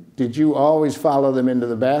me, did you always follow them into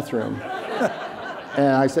the bathroom? And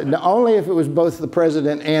I said, no, only if it was both the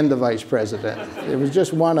president and the vice president. It was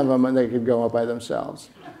just one of them, and they could go up by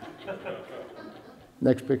themselves.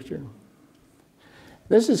 Next picture.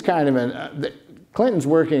 This is kind of Clinton's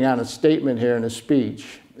working on a statement here in a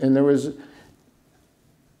speech. And there was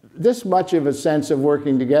this much of a sense of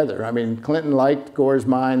working together. I mean, Clinton liked Gore's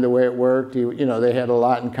mind, the way it worked. You know, they had a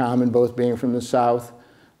lot in common, both being from the South,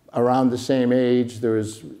 around the same age. There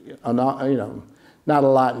was, not a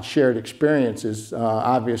lot in shared experiences.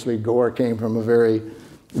 Obviously, Gore came from a very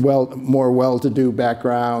more well-to-do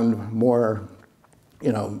background, more,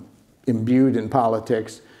 imbued in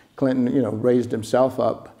politics. Clinton, raised himself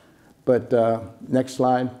up. But next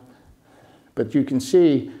slide. But you can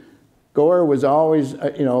see Gore was always,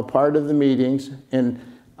 a part of the meetings. And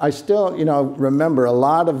I still, remember a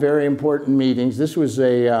lot of very important meetings. This was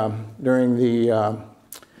during the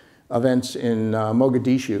events in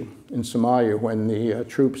Mogadishu in Somalia when the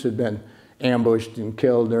troops had been ambushed and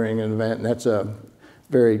killed during an event. And that's a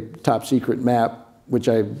very top secret map, which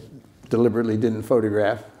I deliberately didn't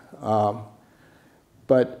photograph.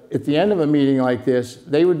 But at the end of a meeting like this,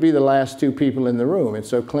 they would be the last 2 people in the room. And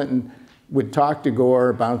so Clinton would talk to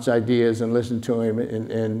Gore, bounce ideas, and listen to him.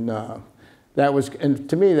 And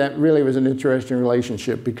to me, that really was an interesting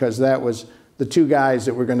relationship because that was the 2 guys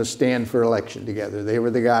that were going to stand for election together. They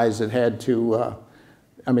were the guys that had to,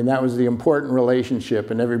 that was the important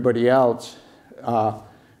relationship, and everybody else,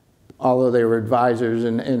 although they were advisors,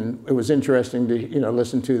 and it was interesting to,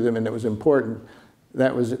 listen to them, and it was important,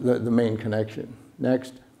 that was the main connection.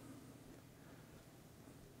 Next.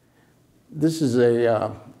 This is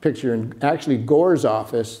a picture in actually Gore's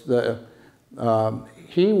office.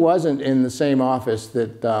 He wasn't in the same office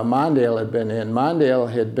that Mondale had been in.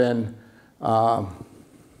 Mondale had been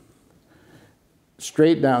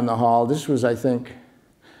straight down the hall. This was, I think,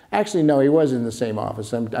 actually, no, he was in the same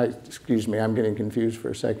office. Excuse me, I'm getting confused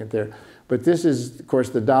for a second there. But this is, of course,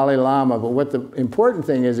 the Dalai Lama. But what the important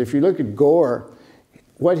thing is, if you look at Gore,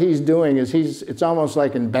 what he's doing is it's almost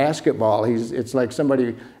like in basketball. It's like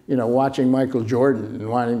somebody, watching Michael Jordan and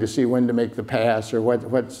wanting to see when to make the pass or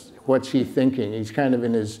what's he thinking. He's kind of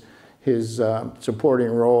in his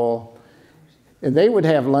supporting role. And they would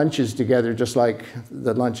have lunches together, just like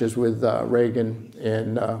the lunches with Reagan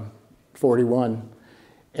in 41.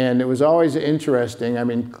 And it was always interesting. I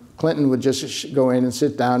mean, Clinton would just go in and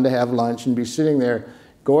sit down to have lunch and be sitting there.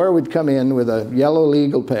 Gore would come in with a yellow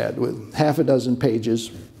legal pad with half a dozen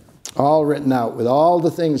pages, all written out with all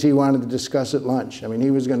the things he wanted to discuss at lunch. I mean,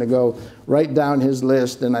 he was going to go write down his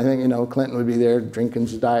list, and I think, Clinton would be there drinking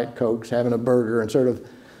his Diet Cokes, having a burger, and sort of,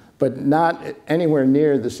 but not anywhere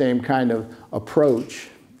near the same kind of approach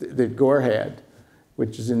that Gore had,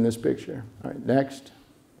 which is in this picture. All right, next.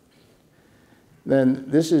 Then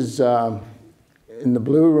this is in the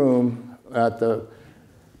Blue Room at the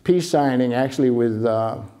peace signing, actually with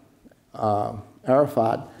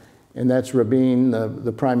Arafat, and that's Rabin,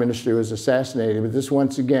 the prime minister who was assassinated. But this,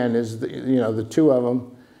 once again, is the two of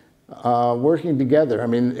them working together. I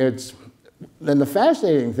mean, then the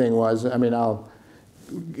fascinating thing was, I mean, I'll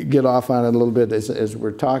get off on it a little bit as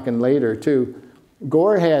we're talking later too.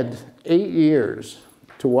 Gore had 8 years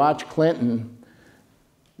to watch Clinton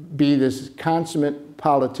be this consummate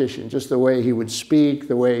politician, just the way he would speak,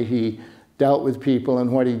 the way he dealt with people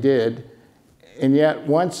and what he did. And yet,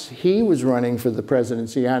 once he was running for the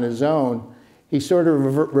presidency on his own, he sort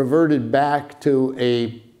of reverted back to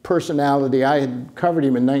a personality. I had covered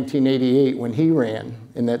him in 1988 when he ran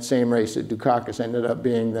in that same race at Dukakis, ended up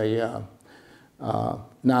being the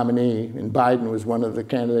nominee, and Biden was one of the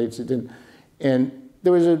candidates that didn't. And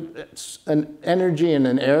there was an energy and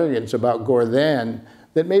an arrogance about Gore then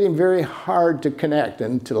that made him very hard to connect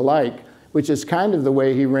and to like, which is kind of the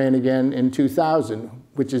way he ran again in 2000,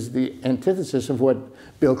 which is the antithesis of what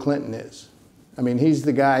Bill Clinton is. I mean, he's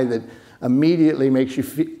the guy that immediately makes you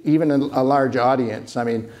feel, even a large audience. I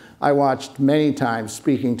mean, I watched many times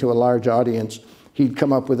speaking to a large audience. He'd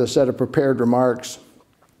come up with a set of prepared remarks,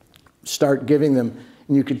 start giving them,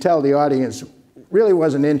 and you could tell the audience really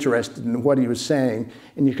wasn't interested in what he was saying,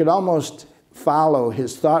 and you could almost follow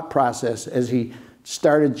his thought process as he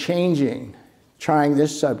started trying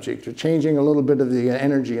this subject, or changing a little bit of the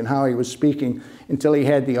energy and how he was speaking until he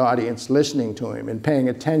had the audience listening to him and paying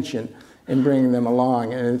attention and bringing them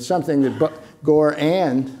along. And it's something that Gore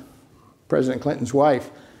and President Clinton's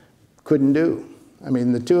wife couldn't do. I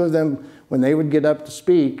mean, the two of them, when they would get up to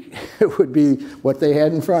speak, it would be what they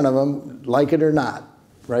had in front of them, like it or not,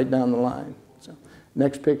 right down the line. So,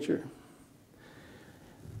 next picture.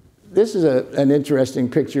 This is an interesting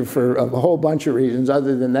picture for a whole bunch of reasons,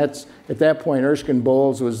 other than at that point, Erskine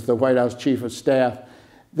Bowles was the White House chief of staff.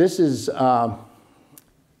 This is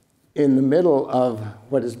in the middle of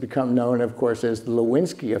what has become known, of course, as the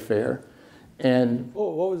Lewinsky affair. And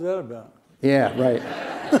oh, what was that about? Yeah, right.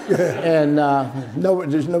 And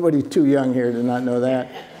there's nobody too young here to not know that.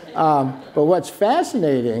 But what's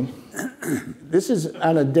fascinating, this is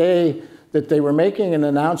on a day that they were making an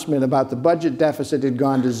announcement about the budget deficit had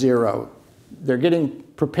gone to zero. They're getting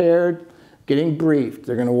prepared, getting briefed.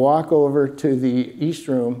 They're going to walk over to the East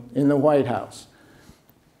Room in the White House.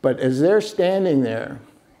 But as they're standing there,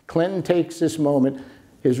 Clinton takes this moment.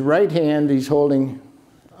 His right hand, he's holding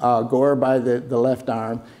Gore by the left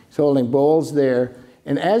arm. He's holding Bowles there.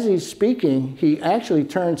 And as he's speaking, he actually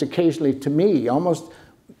turns occasionally to me,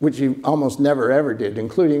 which he almost never ever did,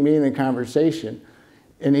 including me in the conversation.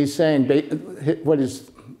 And he's saying, what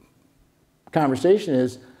his conversation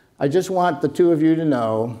is, I just want the two of you to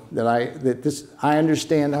know that I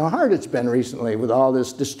understand how hard it's been recently with all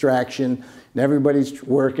this distraction, and everybody's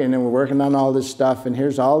working, and we're working on all this stuff, and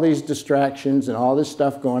here's all these distractions and all this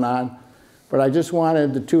stuff going on. But I just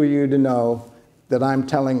wanted the two of you to know that I'm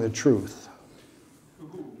telling the truth.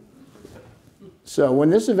 So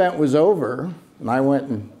when this event was over, and I went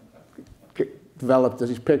and developed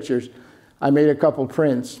these pictures, I made a couple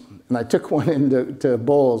prints, and I took one into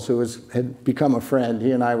Bowles, who had become a friend.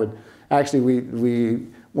 He and I would, actually, we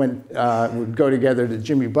would go together to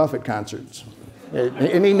Jimmy Buffett concerts.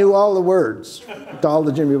 And he knew all the words to all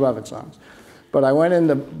the Jimmy Buffett songs. But I went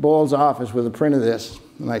into Bowles' office with a print of this,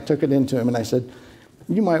 and I took it into him, and I said,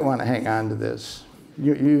 you might want to hang on to this.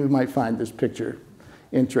 You might find this picture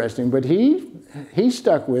interesting. But he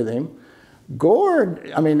stuck with him. Gore,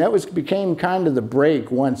 I mean, became kind of the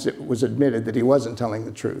break once it was admitted that he wasn't telling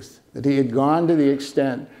the truth, that he had gone to the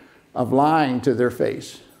extent of lying to their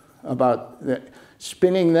face about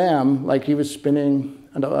spinning them like he was spinning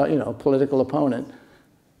a political opponent.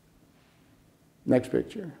 Next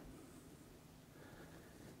picture.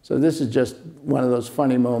 So this is just one of those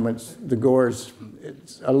funny moments. The Gores,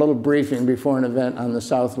 it's a little briefing before an event on the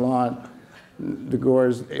South Lawn. The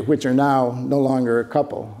Gores, which are now no longer a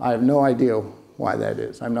couple. I have no idea why that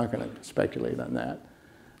is. I'm not going to speculate on that.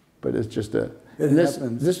 But it's just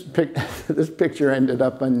this picture ended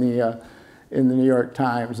up in the New York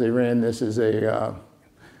Times. They ran this as a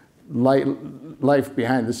life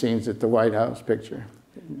behind the scenes at the White House picture.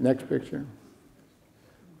 Next picture.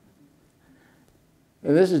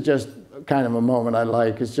 And this is just kind of a moment I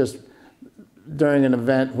like. It's just during an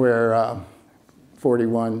event where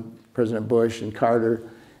 41, President Bush and Carter,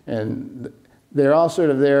 and they're all sort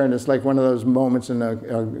of there, and it's like one of those moments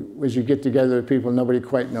as you get together with people, nobody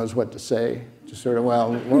quite knows what to say. Just sort of,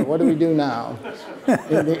 well, what do we do now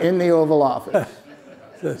in the Oval Office?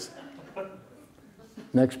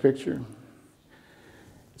 Next picture.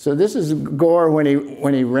 So this is Gore when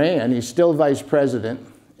he ran. He's still vice president,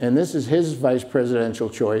 and this is his vice presidential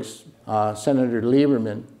choice, Senator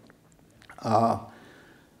Lieberman,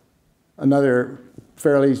 another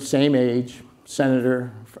fairly same age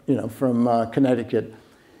senator, from Connecticut.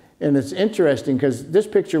 And it's interesting because this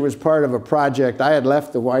picture was part of a project. I had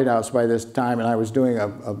left the White House by this time, and I was doing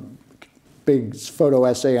a big photo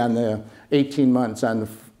essay on the 18 months on the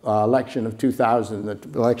election of 2000, the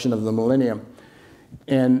election of the millennium.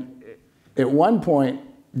 And at one point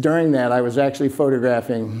during that, I was actually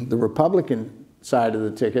photographing the Republican side of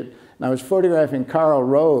the ticket, and I was photographing Karl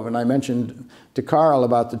Rove, and I mentioned to Karl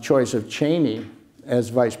about the choice of Cheney as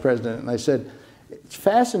vice president, and I said, it's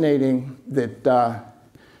fascinating that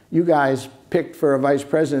you guys picked for a vice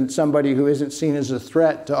president somebody who isn't seen as a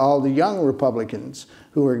threat to all the young Republicans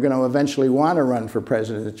who are going to eventually want to run for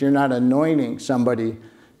president. That you're not anointing somebody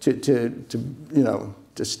to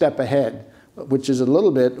step ahead, which is a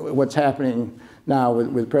little bit what's happening now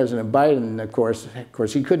with President Biden. Of course,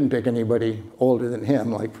 he couldn't pick anybody older than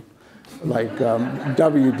him, like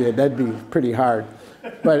W did. That'd be pretty hard.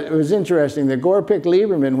 But it was interesting that Gore picked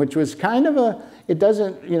Lieberman, which was kind of it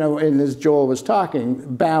doesn't, and as Joel was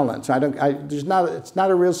talking, balance. It's not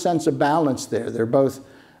a real sense of balance there. They're both,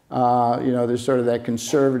 there's sort of that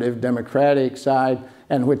conservative Democratic side,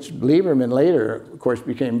 and which Lieberman later, of course,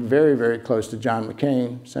 became very, very close to John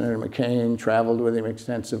McCain. Senator McCain traveled with him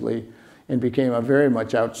extensively and became a very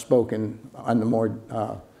much outspoken on the more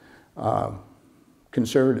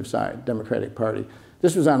conservative side, Democratic Party.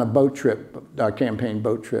 This was on a boat trip, a campaign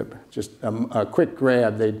boat trip, just a quick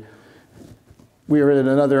grab. We were at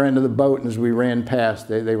another end of the boat, and as we ran past,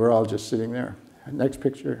 they were all just sitting there. Next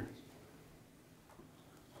picture.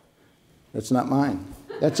 That's not mine.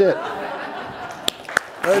 That's it.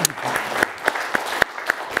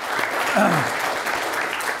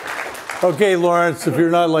 Okay, Lawrence, if you're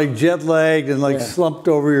not like jet lagged and slumped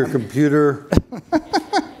over your computer,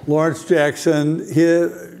 Lawrence Jackson.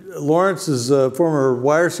 Lawrence is a former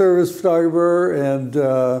wire service photographer, and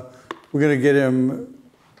we're going to get him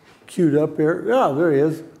queued up here. Yeah, there he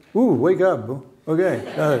is. Ooh, wake up.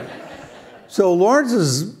 Okay. So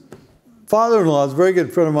Lawrence's father-in-law is a very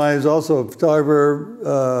good friend of mine. He's also a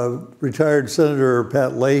photographer, retired Senator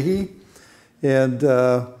Pat Leahy. And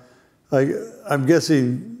I'm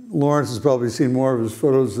guessing Lawrence has probably seen more of his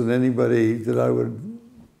photos than anybody that I would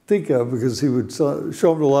think of, because he would show them to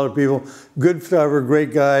a lot of people. Good photographer,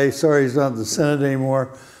 great guy. Sorry he's not in the Senate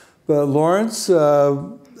anymore. But Lawrence,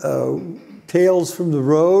 tales from the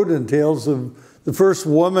road and tales of the first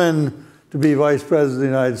woman to be vice president of the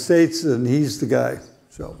United States, and he's the guy.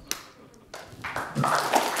 So.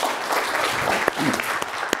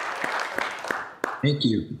 Thank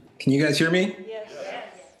you. Can you guys hear me? Yes.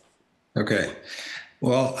 Okay.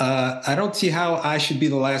 Well, I don't see how I should be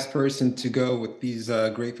the last person to go with these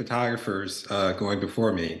great photographers going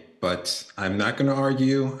before me, but I'm not going to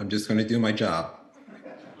argue. I'm just going to do my job.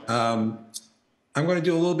 I'm going to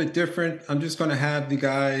do a little bit different. I'm just going to have the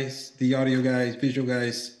guys, the audio guys, visual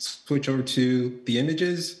guys, switch over to the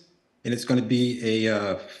images, and it's going to be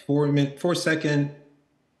a 4 second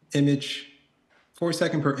image, 4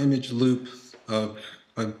 second per image loop of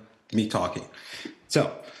me talking.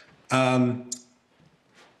 So, I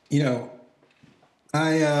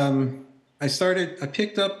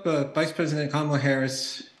picked up Vice President Kamala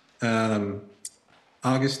Harris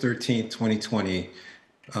August 13th, 2020,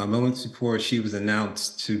 moments before she was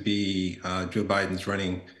announced to be Joe Biden's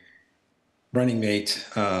running mate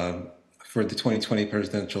for the 2020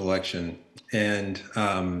 presidential election. And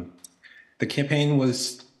the campaign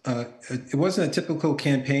was, it wasn't a typical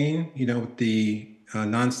campaign, with the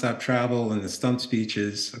nonstop travel and the stump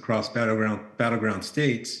speeches across battleground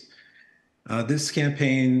states. This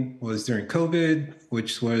campaign was during COVID,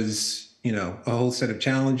 which was, a whole set of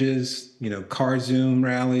challenges, car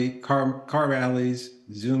rallies,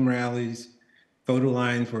 Zoom rallies, photo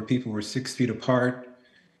lines where people were 6 feet apart.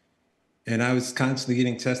 And I was constantly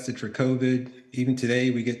getting tested for COVID. Even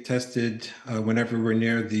today, we get tested whenever we're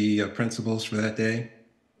near the principals for that day.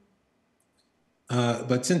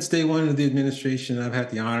 But since day one of the administration, I've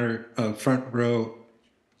had the honor of front row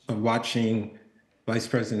of watching Vice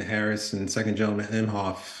President Harris and Second Gentleman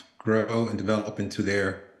Imhoff grow and develop into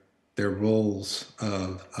their roles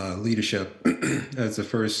of leadership as the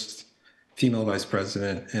first female vice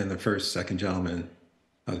president and the first second gentleman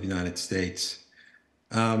of the United States.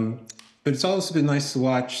 But it's also been nice to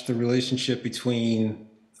watch the relationship between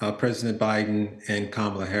President Biden and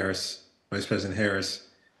Kamala Harris, Vice President Harris,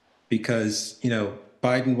 because, you know,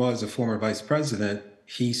 Biden was a former vice president.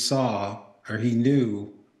 He saw, or he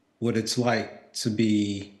knew what it's like to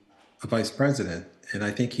be a vice president. And I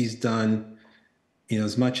think he's done, you know,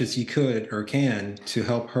 as much as he could or can to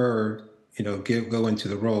help her, you know, go into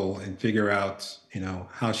the role and figure out, you know,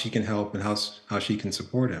 how she can help and how she can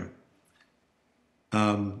support him.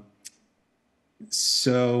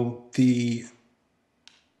 So the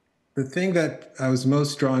thing that I was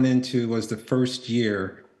most drawn into was the first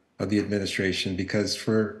year of the administration, because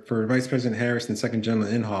for Vice President Harris and Second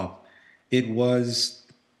Gentleman Inhofe,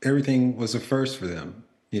 everything was a first for them.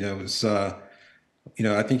 You know, it was, you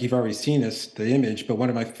know, I think you've already seen the image, but one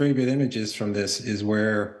of my favorite images from this is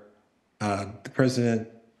where the president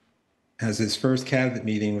has his first cabinet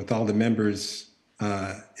meeting with all the members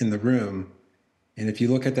in the room. And if you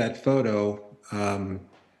look at that photo,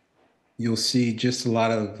 you'll see just a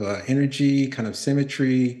lot of energy, kind of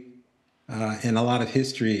symmetry, and a lot of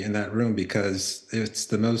history in that room, because it's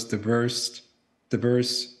the most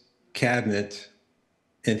diverse cabinet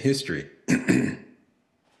in history.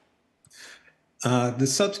 The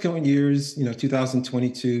subsequent years, you know,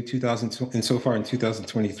 2022, and so far in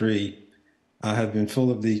 2023, have been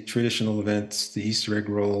full of the traditional events, the Easter egg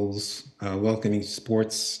rolls, welcoming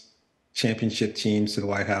sports championship teams to the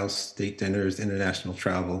White House, state dinners, international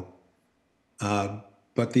travel.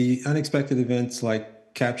 But the unexpected events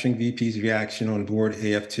like capturing VP's reaction on board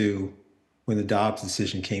AF2 when the Dobbs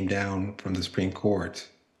decision came down from the Supreme Court.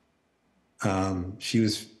 She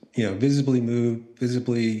was, you know, visibly moved,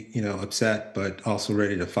 visibly, you know, upset, but also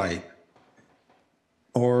ready to fight.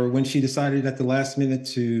 Or when she decided at the last minute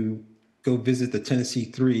to go visit the Tennessee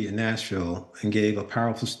 3 in Nashville and gave a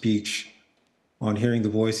powerful speech on hearing the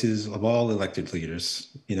voices of all elected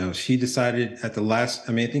leaders. You know, she decided at the last,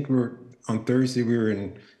 I mean, I think on Thursday, we were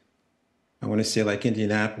in, I want to say like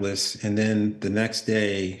Indianapolis. And then the next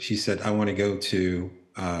day she said, I want to go to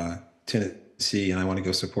Tennessee and I want to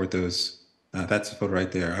go support those. That's the photo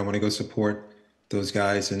right there. I want to go support those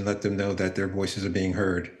guys and let them know that their voices are being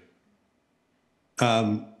heard.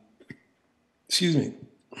 Excuse me.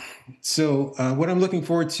 So what I'm looking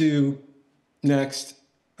forward to next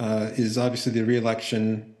is obviously the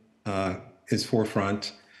re-election is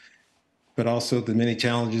forefront, but also the many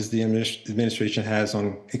challenges the administration has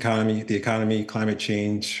on the economy, climate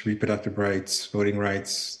change, reproductive rights, voting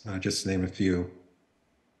rights, just to name a few.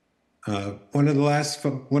 One of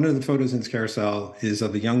the photos in this carousel is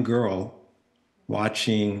of a young girl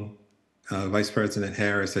watching Vice President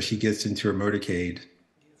Harris as she gets into her motorcade.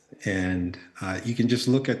 And you can just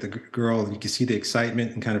look at the girl and you can see the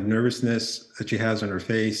excitement and kind of nervousness that she has on her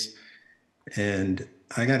face. And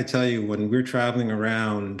I got to tell you, when we're traveling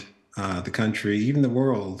around the country, even the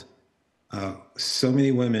world, so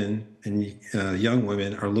many women and young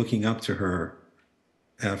women are looking up to her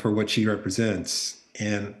for what she represents.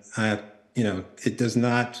 And, you know,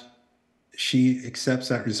 she accepts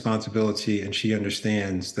that responsibility and she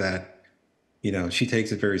understands that, you know, she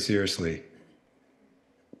takes it very seriously.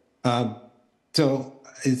 So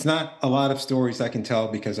it's not a lot of stories I can tell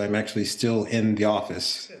because I'm actually still in the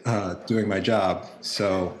office doing my job.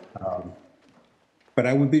 So, but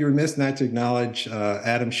I would be remiss not to acknowledge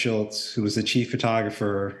Adam Schultz, who was the chief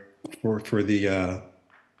photographer for the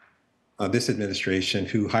this administration,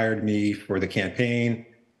 who hired me for the campaign,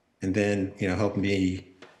 and then, you know, helped me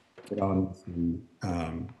get on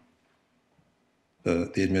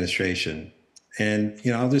the administration. And,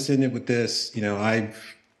 you know, I'll just end it with this. You know,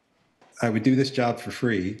 I would do this job for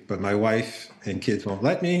free, but my wife and kids won't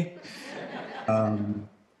let me.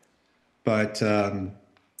 But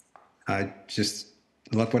I just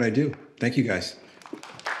love what I do. Thank you, guys.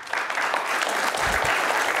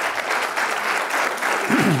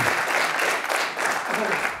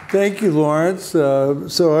 Thank you, Lawrence.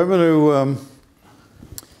 So I'm going to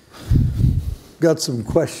got some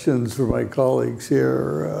questions for my colleagues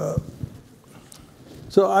here.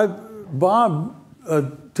 Bob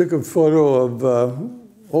took a photo of,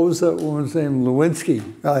 what was that woman's name? Lewinsky.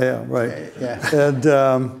 Oh, yeah, right. Yeah. And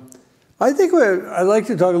I think I'd like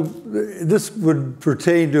to talk, this would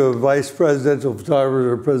pertain to vice presidential photographers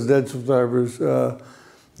or presidential photographers,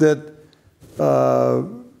 that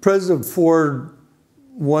President Ford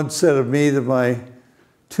once said of me that my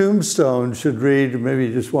tombstone should read, maybe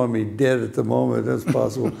you just want me dead at the moment, that's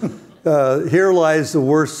possible, here lies the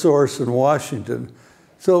worst source in Washington.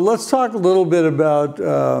 So let's talk a little bit about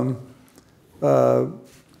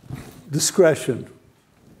discretion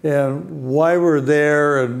and why we're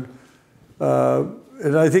there, and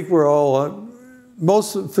I think we're all,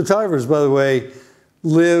 most photographers, by the way,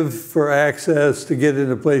 live for access to get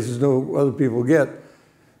into places no other people get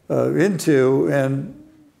into, and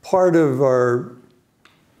part of our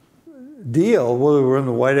deal, whether we're in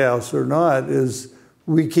the White House or not, is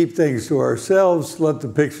we keep things to ourselves, let the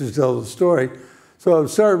pictures tell the story. So I'll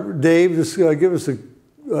start, Dave, just give us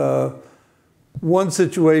one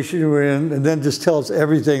situation you were in, and then just tell us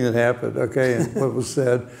everything that happened, okay, and what was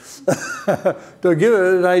said. So give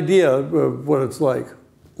it an idea of what it's like.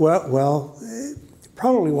 Well,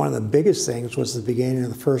 probably one of the biggest things was the beginning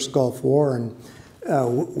of the first Gulf War, and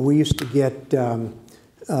we used to get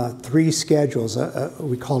 3 schedules.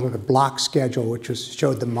 We called it a block schedule, which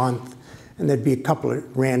showed the month, and there'd be a couple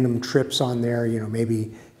of random trips on there. You know,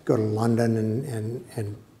 maybe go to London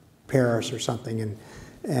and Paris or something,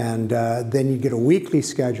 and then you get a weekly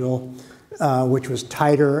schedule, which was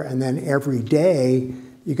tighter, and then every day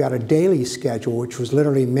you got a daily schedule, which was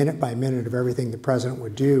literally minute by minute of everything the president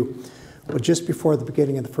would do. Well, just before the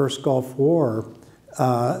beginning of the first Gulf War,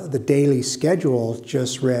 the daily schedule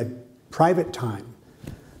just read private time.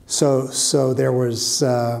 So there was,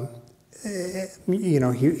 you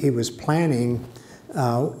know, he was planning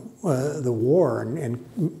the war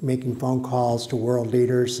and making phone calls to world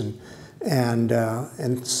leaders, and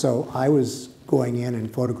so I was going in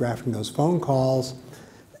and photographing those phone calls,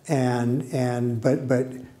 but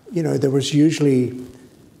you know, there was usually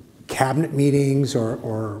cabinet meetings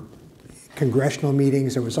or congressional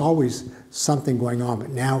meetings. There was always something going on, but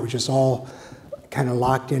now it was just all kind of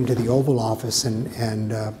locked into the Oval Office,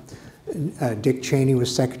 and Dick Cheney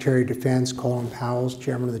was Secretary of Defense, Colin Powell's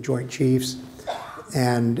chairman of the Joint Chiefs,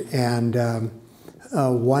 and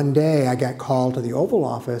one day I got called to the Oval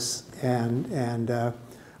Office, and I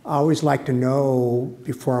always like to know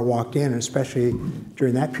before I walked in, and especially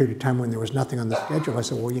during that period of time when there was nothing on the schedule. I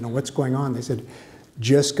said, well, you know, what's going on? They said,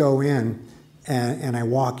 just go in, and I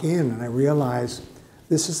walk in, and I realize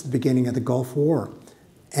this is the beginning of the Gulf War,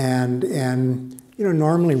 and you know,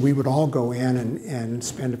 normally we would all go in and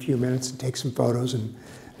spend a few minutes and take some photos and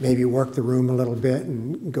maybe work the room a little bit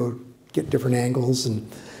and go get different angles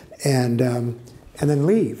and then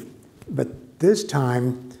leave. But this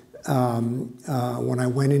time, when I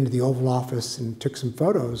went into the Oval Office and took some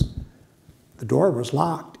photos, the door was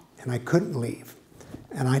locked and I couldn't leave.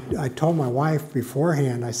 And I told my wife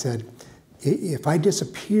beforehand, I said, if I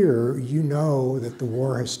disappear, you know that the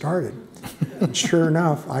war has started. And sure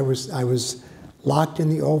enough, I was locked in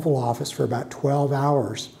the Oval Office for about 12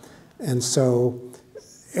 hours. And so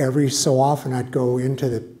every so often I'd go into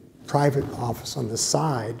the private office on the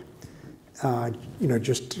side, you know,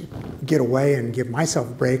 just to get away and give myself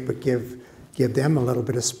a break, but give them a little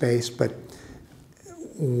bit of space. But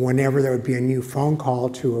whenever there would be a new phone call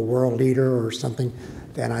to a world leader or something,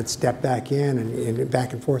 then I'd step back in and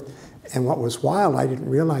back and forth. And what was wild, I didn't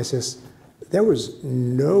realize this, there was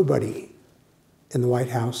nobody in the White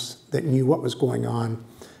House that knew what was going on,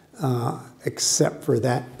 except for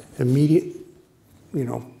that immediate, you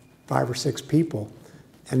know, 5 or 6 people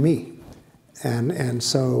and me. And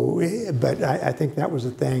so, but I think that was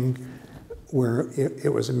a thing where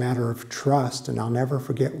it was a matter of trust. And I'll never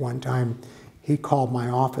forget one time he called my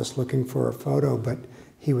office looking for a photo, but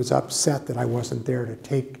he was upset that I wasn't there to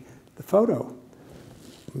take the photo.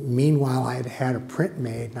 Meanwhile, I had had a print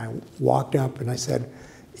made, and I walked up and I said,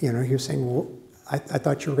 you know, he was saying, well, I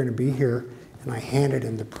thought you were going to be here, and I handed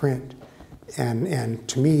him the print. And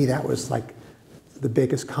to me, that was like the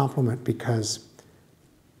biggest compliment, because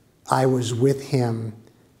I was with him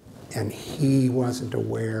and he wasn't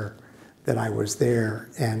aware that I was there.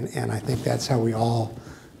 And I think that's how we all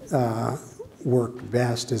work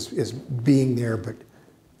best, is being there but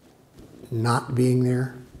not being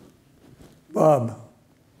there. Bob.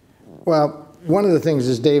 Well, one of the things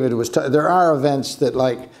is David was, there are events that,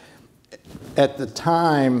 like, at the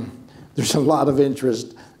time, there's a lot of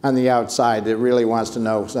interest on the outside that really wants to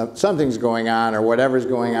know something's going on or whatever's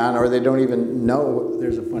going on, or they don't even know.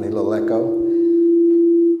 There's a funny little echo.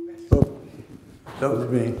 Oh, that was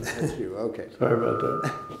me. That's you, okay. Sorry about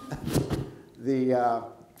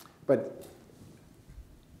that. But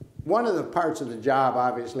one of the parts of the job,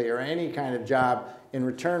 obviously, or any kind of job, in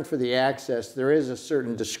return for the access, there is a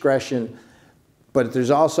certain discretion, but there's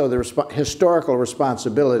also the historical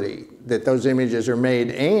responsibility that those images are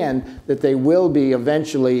made and that they will be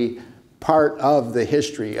eventually part of the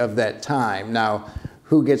history of that time. Now,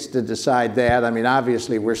 who gets to decide that? I mean,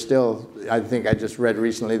 obviously, we're still, I think I just read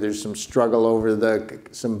recently, there's some struggle over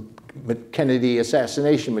some Kennedy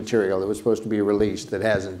assassination material that was supposed to be released that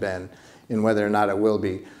hasn't been, and whether or not it will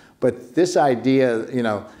be. But this idea, you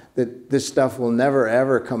know, that this stuff will never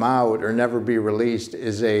ever come out or never be released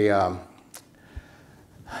is a,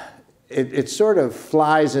 it sort of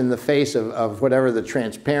flies in the face of whatever the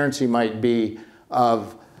transparency might be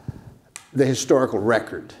of the historical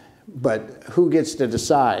record. But who gets to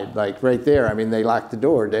decide? Like right there, I mean, they locked the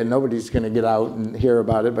door. Nobody's going to get out and hear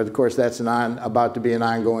about it. But of course, that's about to be an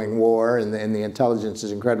ongoing war, and the intelligence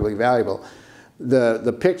is incredibly valuable.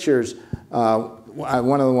 The pictures,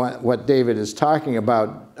 what David is talking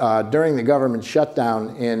about, during the government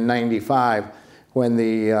shutdown in '95, when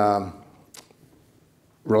the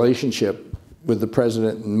relationship with the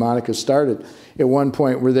president and Monica started, at one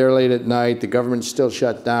point we're there late at night, the government's still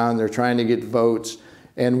shut down, they're trying to get votes,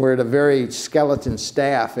 and we're at a very skeleton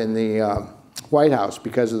staff in the White House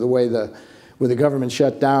because of the way with the government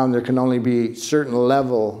shut down, there can only be certain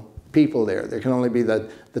level people there. There can only be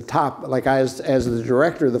the top, like as the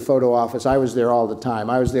director of the photo office, I was there all the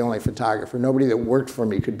time. I was the only photographer. Nobody that worked for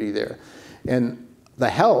me could be there. And the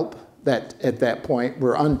help that at that point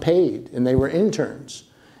were unpaid, and they were interns.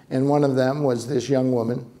 And one of them was this young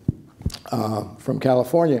woman from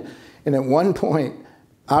California. And at one point,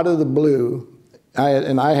 out of the blue,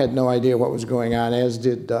 I had no idea what was going on, as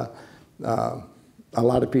did a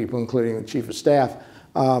lot of people, including the chief of staff.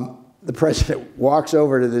 The president walks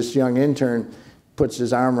over to this young intern, puts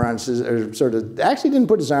his arm around, or sort of, actually didn't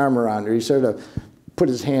put his arm around her, he sort of put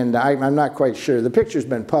his hand, I'm not quite sure. The picture's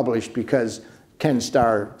been published because Ken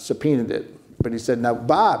Starr subpoenaed it. But he said, now,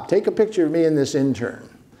 Bob, take a picture of me and this intern.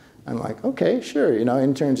 I'm like, okay, sure, you know,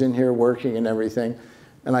 intern's in here working and everything.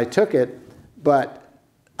 And I took it, but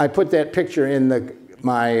I put that picture in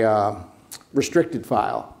my restricted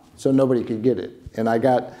file so nobody could get it. And I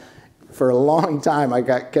got, for a long time,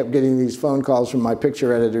 kept getting these phone calls from my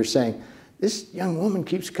picture editor saying, this young woman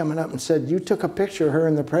keeps coming up and said, you took a picture of her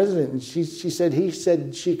and the president, and he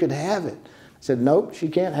said she could have it. I said, nope, she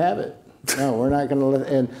can't have it. No, we're not going to let,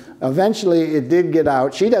 and eventually it did get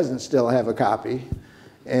out. She doesn't still have a copy.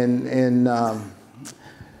 But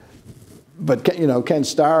you know, Ken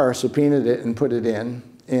Starr subpoenaed it and put it in.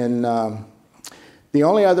 And the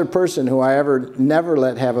only other person who I never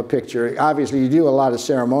let have a picture, obviously you do a lot of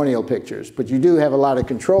ceremonial pictures, but you do have a lot of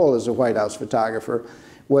control as a White House photographer,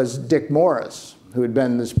 was Dick Morris, who had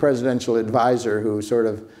been this presidential advisor who sort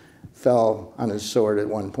of fell on his sword at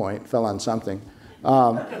one point, fell on something. He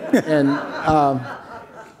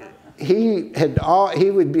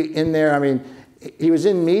would be in there, I mean, he was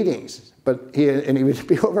in meetings, but he would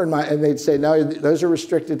be over and they'd say, no, those are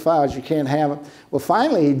restricted files, you can't have them. Well,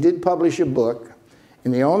 finally, he did publish a book,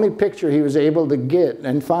 and the only picture he was able to get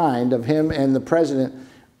and find of him and the president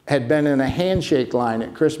had been in a handshake line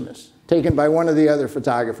at Christmas, taken by one of the other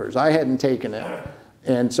photographers. I hadn't taken it,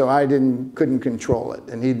 and so I couldn't control it,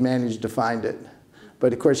 and he'd managed to find it.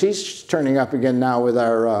 But of course, he's turning up again now with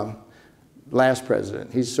our last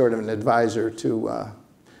president. He's sort of an advisor to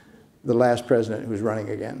the last president who's running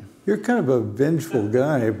again. You're kind of a vengeful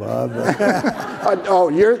guy, Bob. Oh,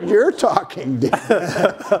 you're talking.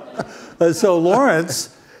 So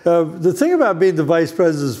Lawrence, the thing about being the vice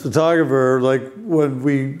president's photographer, like when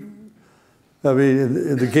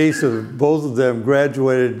in the case of both of them,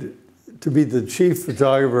 graduated to be the chief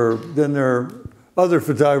photographer, then there are other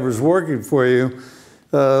photographers working for you.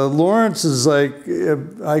 Lawrence is like,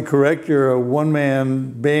 I correct, you're a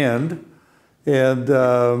one-man band. And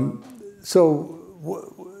so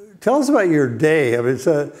tell us about your day. I mean,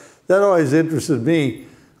 that always interested me.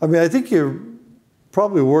 I mean, I think you're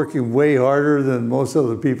probably working way harder than most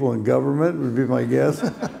other people in government, would be my guess.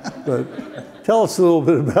 But tell us a little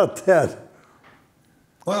bit about that.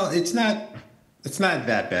 Well, it's not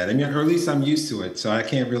that bad. I mean, or at least I'm used to it, so I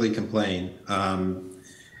can't really complain.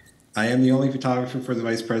 I am the only photographer for the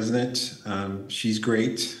vice president. She's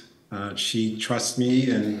great. She trusts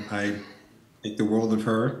me, and I think the world of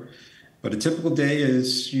her. But a typical day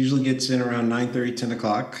usually gets in around 9:30, 10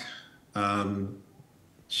 o'clock.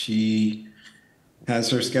 She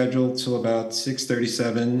has her schedule till about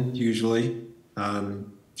 6:37 usually.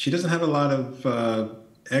 She doesn't have a lot of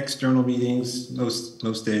external meetings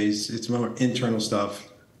most days. It's more internal stuff.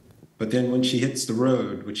 But then when she hits the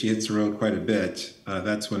road, which she hits the road quite a bit,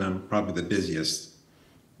 that's when I'm probably the busiest.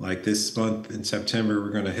 Like this month in September,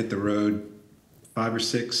 we're going to hit the road 5 or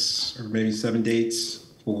 6 or maybe 7 dates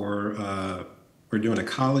for, we're doing a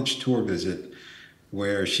college tour visit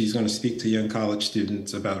where she's going to speak to young college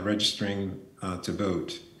students about registering to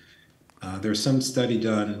vote. There's some study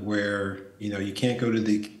done where, you can't go to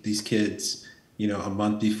these kids, a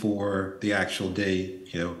month before the actual day,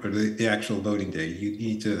 or the actual voting day. You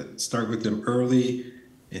need to start with them early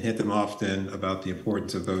and hit them often about the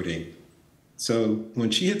importance of voting. So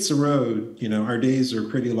when she hits the road, you know, our days are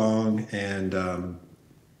pretty long, and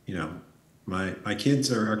you know, our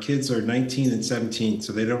kids are 19 and 17,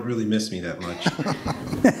 so they don't really miss me that much.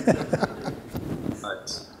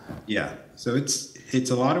 But yeah, so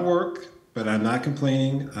it's a lot of work, but I'm not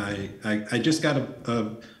complaining. I just got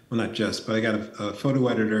well, not just, but I got a photo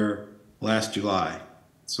editor last July.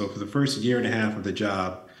 So for the first year and a half of the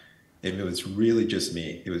job, it was really just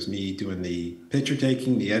me. It was me doing the picture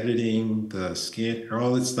taking, the editing, the scan,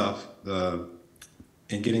 all this stuff, and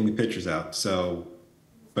getting the pictures out. So,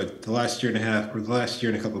 but the last year and a half, or the last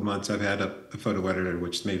year and a couple of months, I've had a photo editor,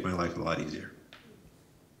 which made my life a lot easier.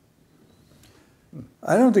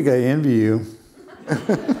 I don't think I envy you.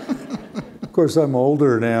 Of course, I'm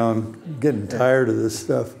older now and getting tired of this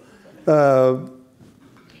stuff.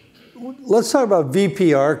 Let's talk about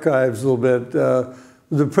VP archives a little bit.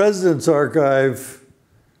 The President's Archive,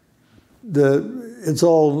 it's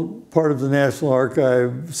all part of the National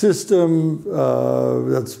Archive system.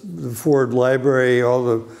 That's the Ford Library. All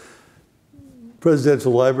the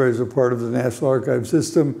presidential libraries are part of the National Archive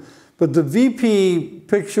system. But the VP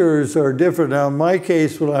pictures are different. Now, in my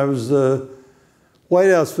case, when I was the White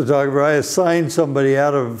House photographer, I assigned somebody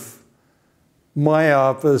out of my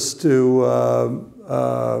office to,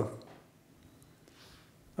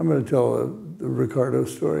 I'm going to tell the Ricardo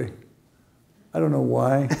story. I don't know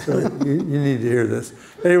why, so you need to hear this.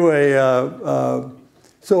 Anyway,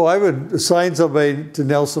 so I would assign somebody to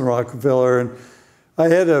Nelson Rockefeller, and I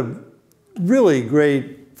had a really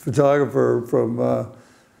great photographer from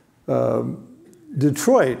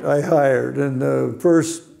Detroit I hired, and the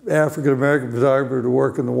first African-American photographer to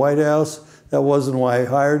work in the White House. That wasn't why I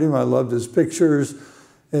hired him. I loved his pictures.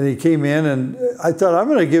 And he came in, and I thought, I'm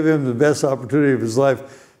going to give him the best opportunity of his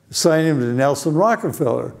life, assign him to Nelson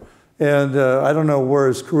Rockefeller. And I don't know where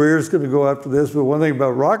his career is going to go after this, but one thing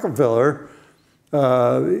about Rockefeller,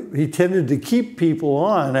 he tended to keep people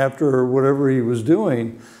on after whatever he was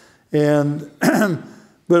doing. And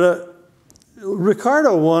but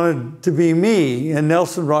Ricardo wanted to be me, and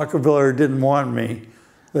Nelson Rockefeller didn't want me.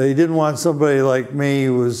 He didn't want somebody like me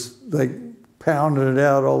who was like pounding it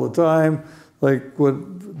out all the time, like what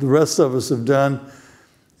the rest of us have done.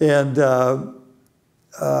 And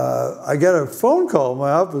I got a phone call in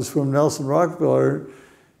my office from Nelson Rockefeller,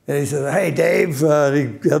 and he said, "Hey, Dave,"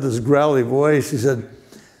 he had this growly voice. He said,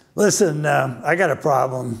 "Listen, I got a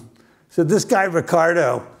problem." He said, "This guy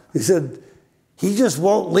Ricardo," he said, "he just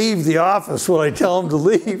won't leave the office when I tell him to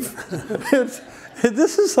leave." And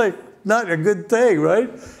this is like not a good thing, right?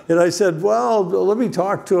 And I said, "Well, let me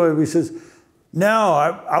talk to him." He says, "No,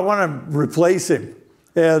 I want to replace him."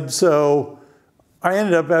 And so I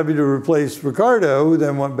ended up having to replace Ricardo, who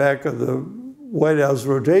then went back on the White House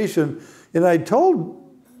rotation. And I told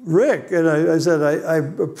Rick, and I said, I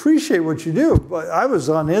appreciate what you do, but I was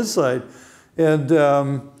on his side. And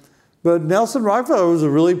but Nelson Rockefeller was a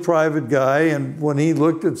really private guy, and when he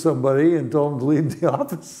looked at somebody and told him to leave the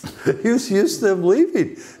office, he was used to them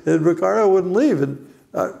leaving, and Ricardo wouldn't leave. And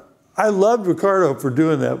I loved Ricardo for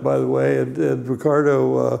doing that, by the way, and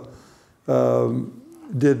Ricardo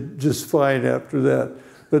did just fine after that.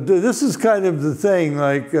 But this is kind of the thing,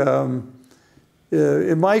 like,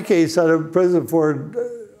 in my case, President Ford,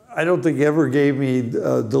 I don't think ever gave me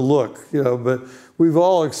the look, you know, but we've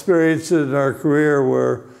all experienced it in our career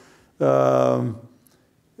where,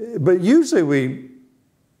 but usually we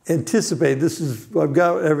anticipate, I've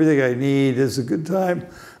got everything I need, it's a good time,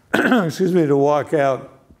 excuse me, to walk out.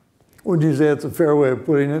 Wouldn't you say that's a fair way of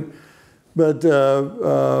putting it? But,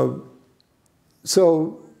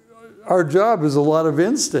 so our job is a lot of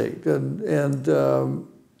instinct, and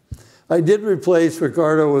I did replace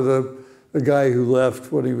Ricardo with a guy who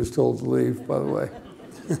left when he was told to leave, by the way.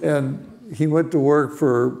 And he went to work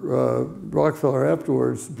for Rockefeller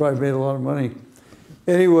afterwards, probably made a lot of money.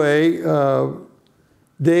 Anyway,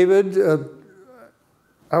 David,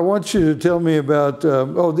 I want you to tell me about,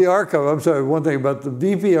 the archive. I'm sorry, one thing about the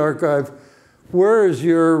VP archive. Where is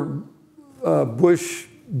your Bush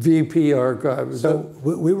VP archive? So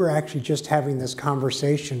we were actually just having this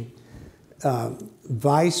conversation.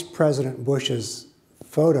 Vice President Bush's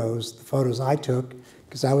photos, the photos I took,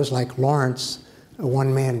 because I was like Lawrence, a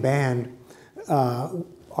one-man band,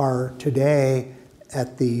 are today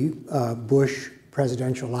at the Bush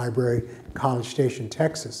Presidential Library, College Station,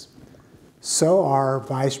 Texas. So are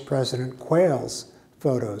Vice President Quayle's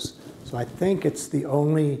photos. So I think it's the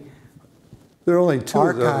only there are only two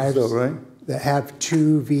archives of those, though, right? that have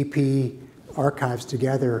two VP archives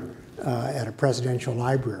together at a presidential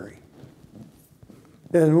library.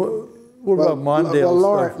 And what about Mondale's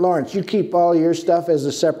stuff? Lawrence, you keep all your stuff as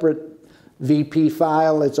a separate VP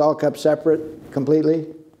file? It's all kept separate completely?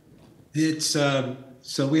 It's,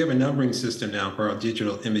 so we have a numbering system now for our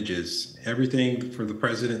digital images. Everything for the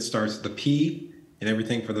president starts with a P, and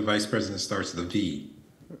everything for the vice president starts with a V.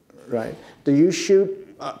 Right. Do you shoot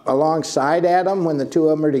alongside Adam when the two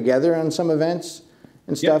of them are together on some events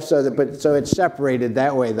and stuff? Yep. So it's separated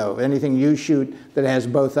that way though. Anything you shoot that has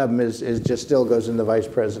both of them is just still goes in the vice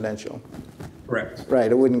presidential. Correct.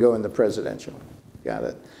 Right. It wouldn't go in the presidential. Got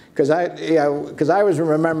it. Because I was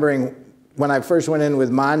remembering when I first went in with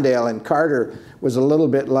Mondale, and Carter was a little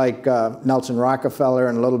bit like Nelson Rockefeller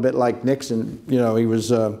and a little bit like Nixon. You know, he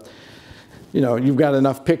was. You know, you've got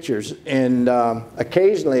enough pictures. And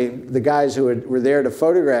occasionally, the guys who were there to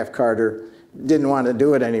photograph Carter didn't want to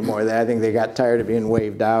do it anymore. I think they got tired of being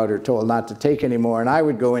waved out or told not to take anymore. And I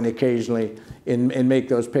would go in occasionally and make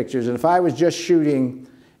those pictures. And if I was just shooting,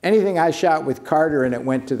 anything I shot with Carter in it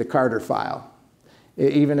went to the Carter file.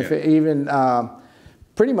 Even if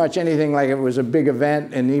pretty much anything, like if it was a big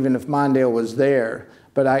event, and even if Mondale was there.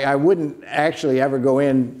 But I wouldn't actually ever go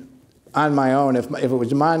in on my own. If it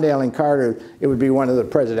was Mondale and Carter, it would be one of the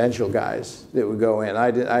presidential guys that would go in.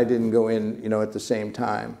 I didn't go in, you know, at the same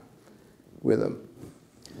time with them.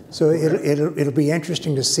 So it'll be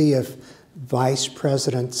interesting to see if Vice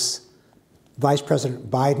President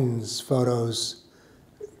Biden's photos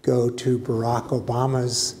go to Barack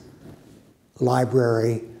Obama's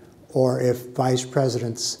library, or if Vice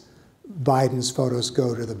President Biden's photos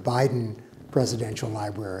go to the Biden Presidential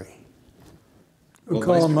Library. We'll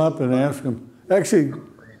call him up and ask him. Actually,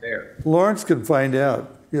 Lawrence can find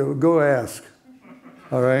out. You know, go ask.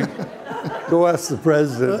 All right? Go ask the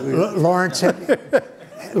president. Lawrence,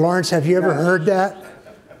 have you ever heard that?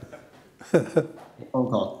 Phone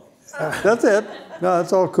call. That's it. No,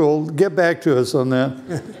 that's all cool. Get back to us on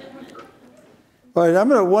that. All right,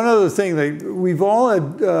 one other thing. We've all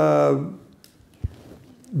had,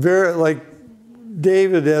 like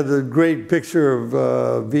David had a great picture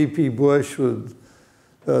of VP Bush with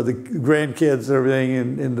the grandkids and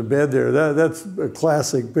everything in the bed there. That's a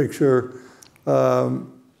classic picture.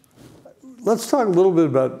 Let's talk a little bit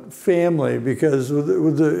about family, because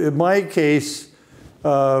in my case,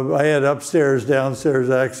 I had upstairs, downstairs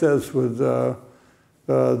access with the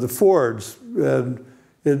Fords, and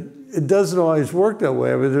it doesn't always work that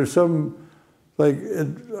way. I mean, there's some, I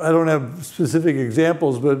don't have specific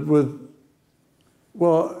examples, but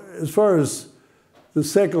as far as the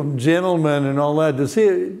second gentleman and all that,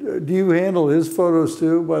 do you handle his photos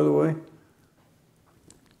too, by the way?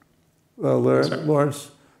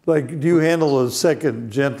 Lawrence? Do you handle the second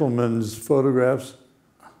gentleman's photographs?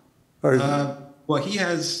 Well, he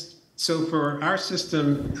has, so for our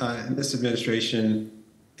system in this administration,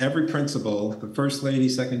 every principal, the first lady,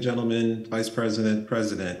 second gentleman, vice president,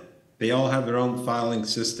 president, they all have their own filing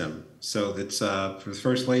system. So it's for the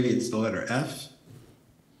first lady, it's the letter F,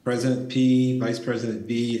 president P, vice president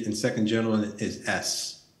B, and second gentleman is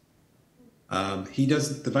S.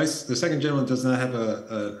 The second gentleman does not have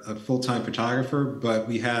a full-time photographer, but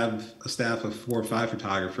we have a staff of 4 or 5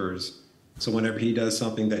 photographers. So whenever he does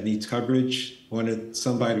something that needs coverage,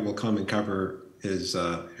 somebody will come and cover his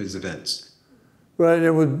events. Right,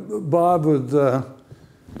 and with Bob, the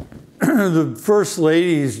first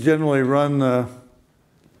ladies generally run the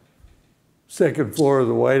second floor of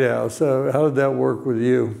the White House. So how did that work with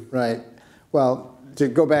you? Right. Well, to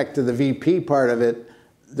go back to the VP part of it,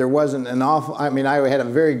 there wasn't an awful, I mean, I had a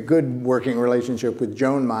very good working relationship with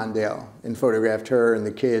Joan Mondale and photographed her and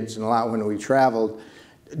the kids and a lot when we traveled.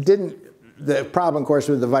 The problem, of course,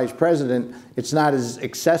 with the vice president, it's not as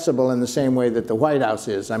accessible in the same way that the White House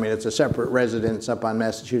is. I mean, it's a separate residence up on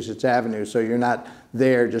Massachusetts Avenue, so you're not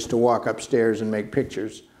there just to walk upstairs and make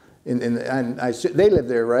pictures. They live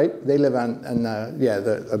there, right? They live on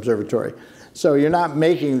the observatory. So you're not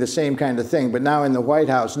making the same kind of thing. But now in the White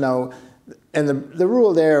House, no. And the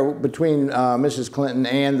rule there between Mrs. Clinton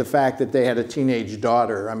and the fact that they had a teenage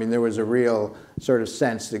daughter, I mean, there was a real sort of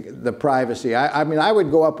sense, the privacy. I mean, I would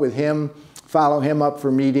go up with him, follow him up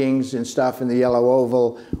for meetings and stuff in the Yellow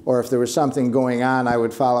Oval, or if there was something going on, I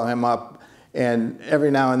would follow him up, and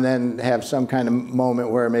every now and then have some kind of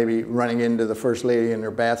moment where maybe running into the First Lady in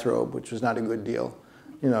her bathrobe, which was not a good deal.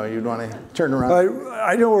 You know, you'd want to turn around.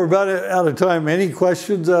 I know we're about out of time. Any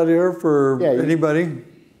questions out here for anybody?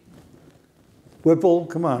 Whipple,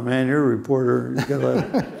 come on, man, you're a reporter.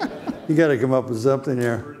 You got to come up with something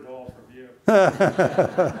here.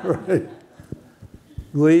 Right.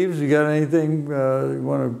 Gleaves, you got anything you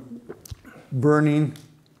want to burning?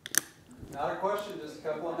 Not a question, just a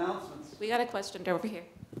couple announcements. We got a question over here.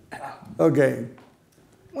 Okay.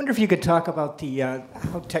 I wonder if you could talk about the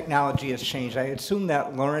how technology has changed. I assume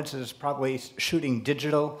that Lawrence is probably shooting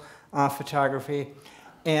digital photography,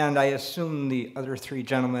 and I assume the other three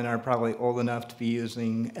gentlemen are probably old enough to be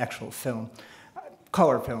using actual film,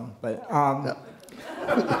 color film. But No.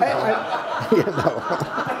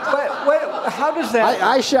 how does that?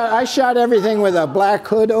 I shot everything with a black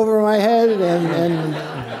hood over my head,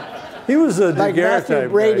 and He was a like Daguerre Matthew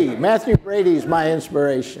type Brady. guy. Matthew Brady's my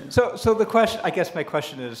inspiration. So the question, I guess my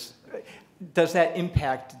question is, does that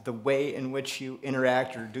impact the way in which you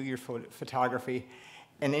interact or do your photography?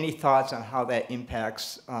 And any thoughts on how that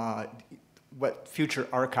impacts what future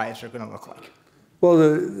archives are going to look like? Well,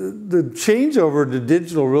 the changeover to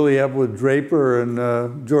digital really happened with Draper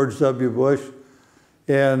and George W. Bush.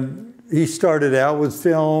 And he started out with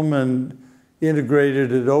film and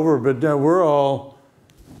integrated it over. But now we're all,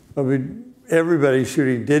 I mean, everybody's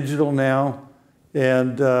shooting digital now.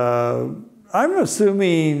 And I'm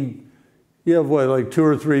assuming you have, what, like 2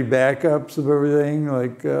 or 3 backups of everything?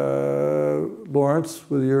 Like Lawrence,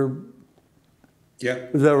 with your... Yeah.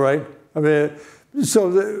 Is that right? I mean,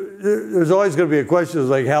 so there's always going to be a question, is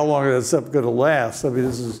like, how long is that stuff going to last? I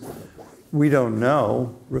mean, we don't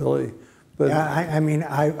know, really. But yeah, I mean,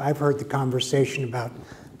 I've heard the conversation about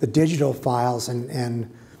the digital files,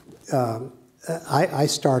 and I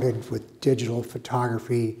started with digital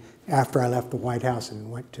photography after I left the White House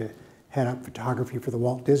and went to head up photography for the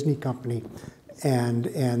Walt Disney Company, and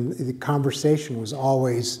the conversation was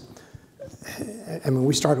always, I mean,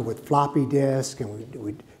 we started with floppy disk, and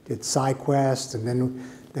we did SideQuest, and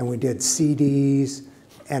then we did CDs,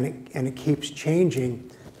 and it keeps changing,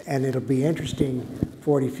 and it'll be interesting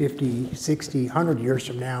 40, 50, 60, 100 years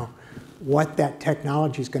from now what that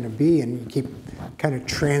technology is going to be, and you keep kind of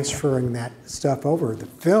transferring that stuff over. The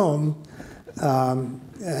film,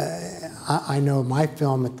 I know my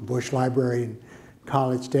film at the Bush Library in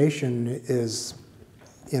College Station is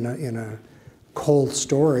in a cold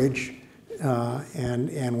storage,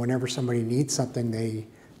 and whenever somebody needs something, they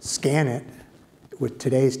scan it with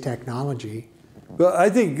today's technology. Well, I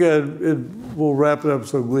think we'll wrap it up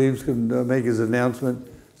so Gleaves can make his announcement.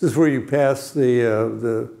 Is this where you pass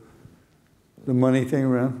the money thing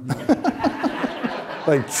around?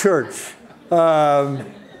 Like church. The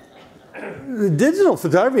digital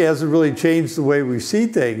photography hasn't really changed the way we see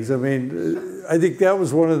things. I mean, I think that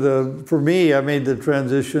was one of for me, I made the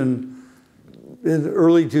transition in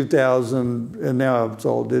early 2000, and now it's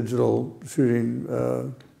all digital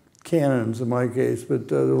shooting. Canons in my case, but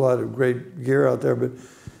there's a lot of great gear out there. But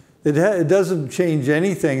it doesn't change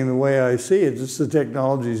anything in the way I see it. Just the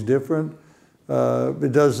technology is different.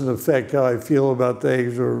 It doesn't affect how I feel about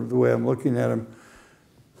things or the way I'm looking at them.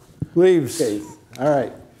 Leaves. Okay. All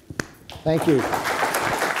right. Thank you.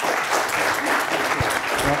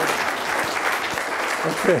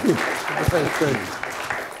 Okay.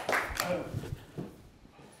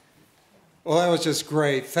 Well, that was just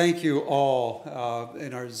great. Thank you all,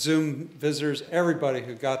 and our Zoom visitors, everybody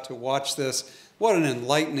who got to watch this. What an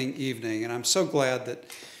enlightening evening, and I'm so glad that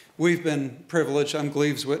we've been privileged. I'm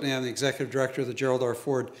Gleaves Whitney. I'm the executive director of the Gerald R.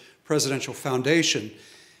 Ford Presidential Foundation.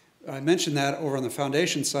 I mentioned that over on the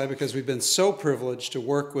foundation side because we've been so privileged to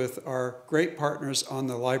work with our great partners on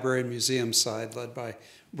the library and museum side, led by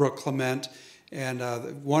Brooke Clement, and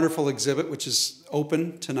the wonderful exhibit, which is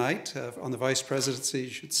open tonight on the Vice Presidency, you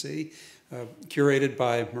should see. Curated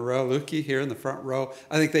by Morel Luki here in the front row.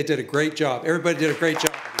 I think they did a great job. Everybody did a great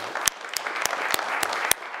job.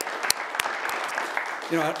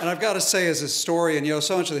 You know, and I've got to say, as a historian, you know,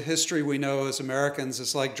 so much of the history we know as Americans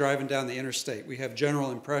is like driving down the interstate. We have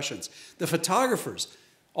general impressions. The photographers,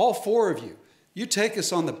 all 4 of you take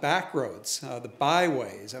us on the back roads, the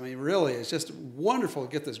byways. I mean, really, it's just wonderful to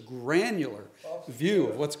get this granular view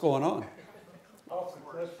of what's going on. Off the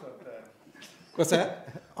cliff sometime. What's that?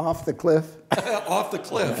 Off the cliff. Off the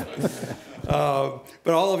cliff.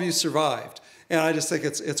 But all of you survived. And I just think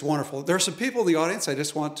it's wonderful. There are some people in the audience I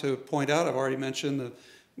just want to point out. I've already mentioned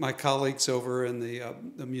my colleagues over in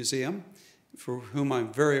the museum, for whom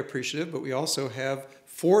I'm very appreciative. But we also have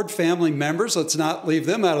Ford family members. Let's not leave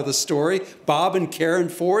them out of the story. Bob and Karen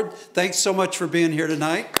Ford, thanks so much for being here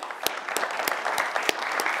tonight.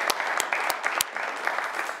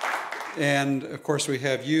 And, of course, we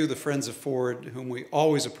have you, the Friends of Ford, whom we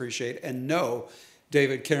always appreciate. And no,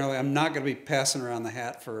 David Kennerly, I'm not going to be passing around the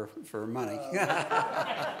hat for money.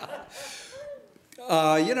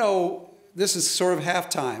 You know, this is sort of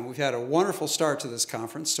halftime. We've had a wonderful start to this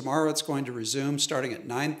conference. Tomorrow it's going to resume starting at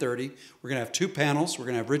 9:30. We're going to have 2 panels. We're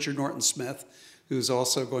going to have Richard Norton Smith, who's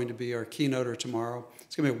also going to be our keynoter tomorrow.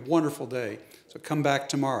 It's going to be a wonderful day. So come back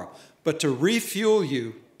tomorrow. But to refuel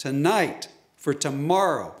you tonight, for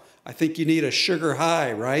tomorrow. I think you need a sugar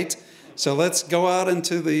high, right? So let's go out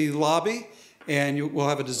into the lobby, and we'll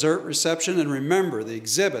have a dessert reception. And remember, the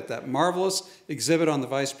exhibit, that marvelous exhibit on the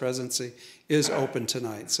Vice Presidency, is open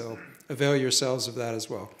tonight. So avail yourselves of that as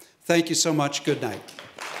well. Thank you so much. Good night.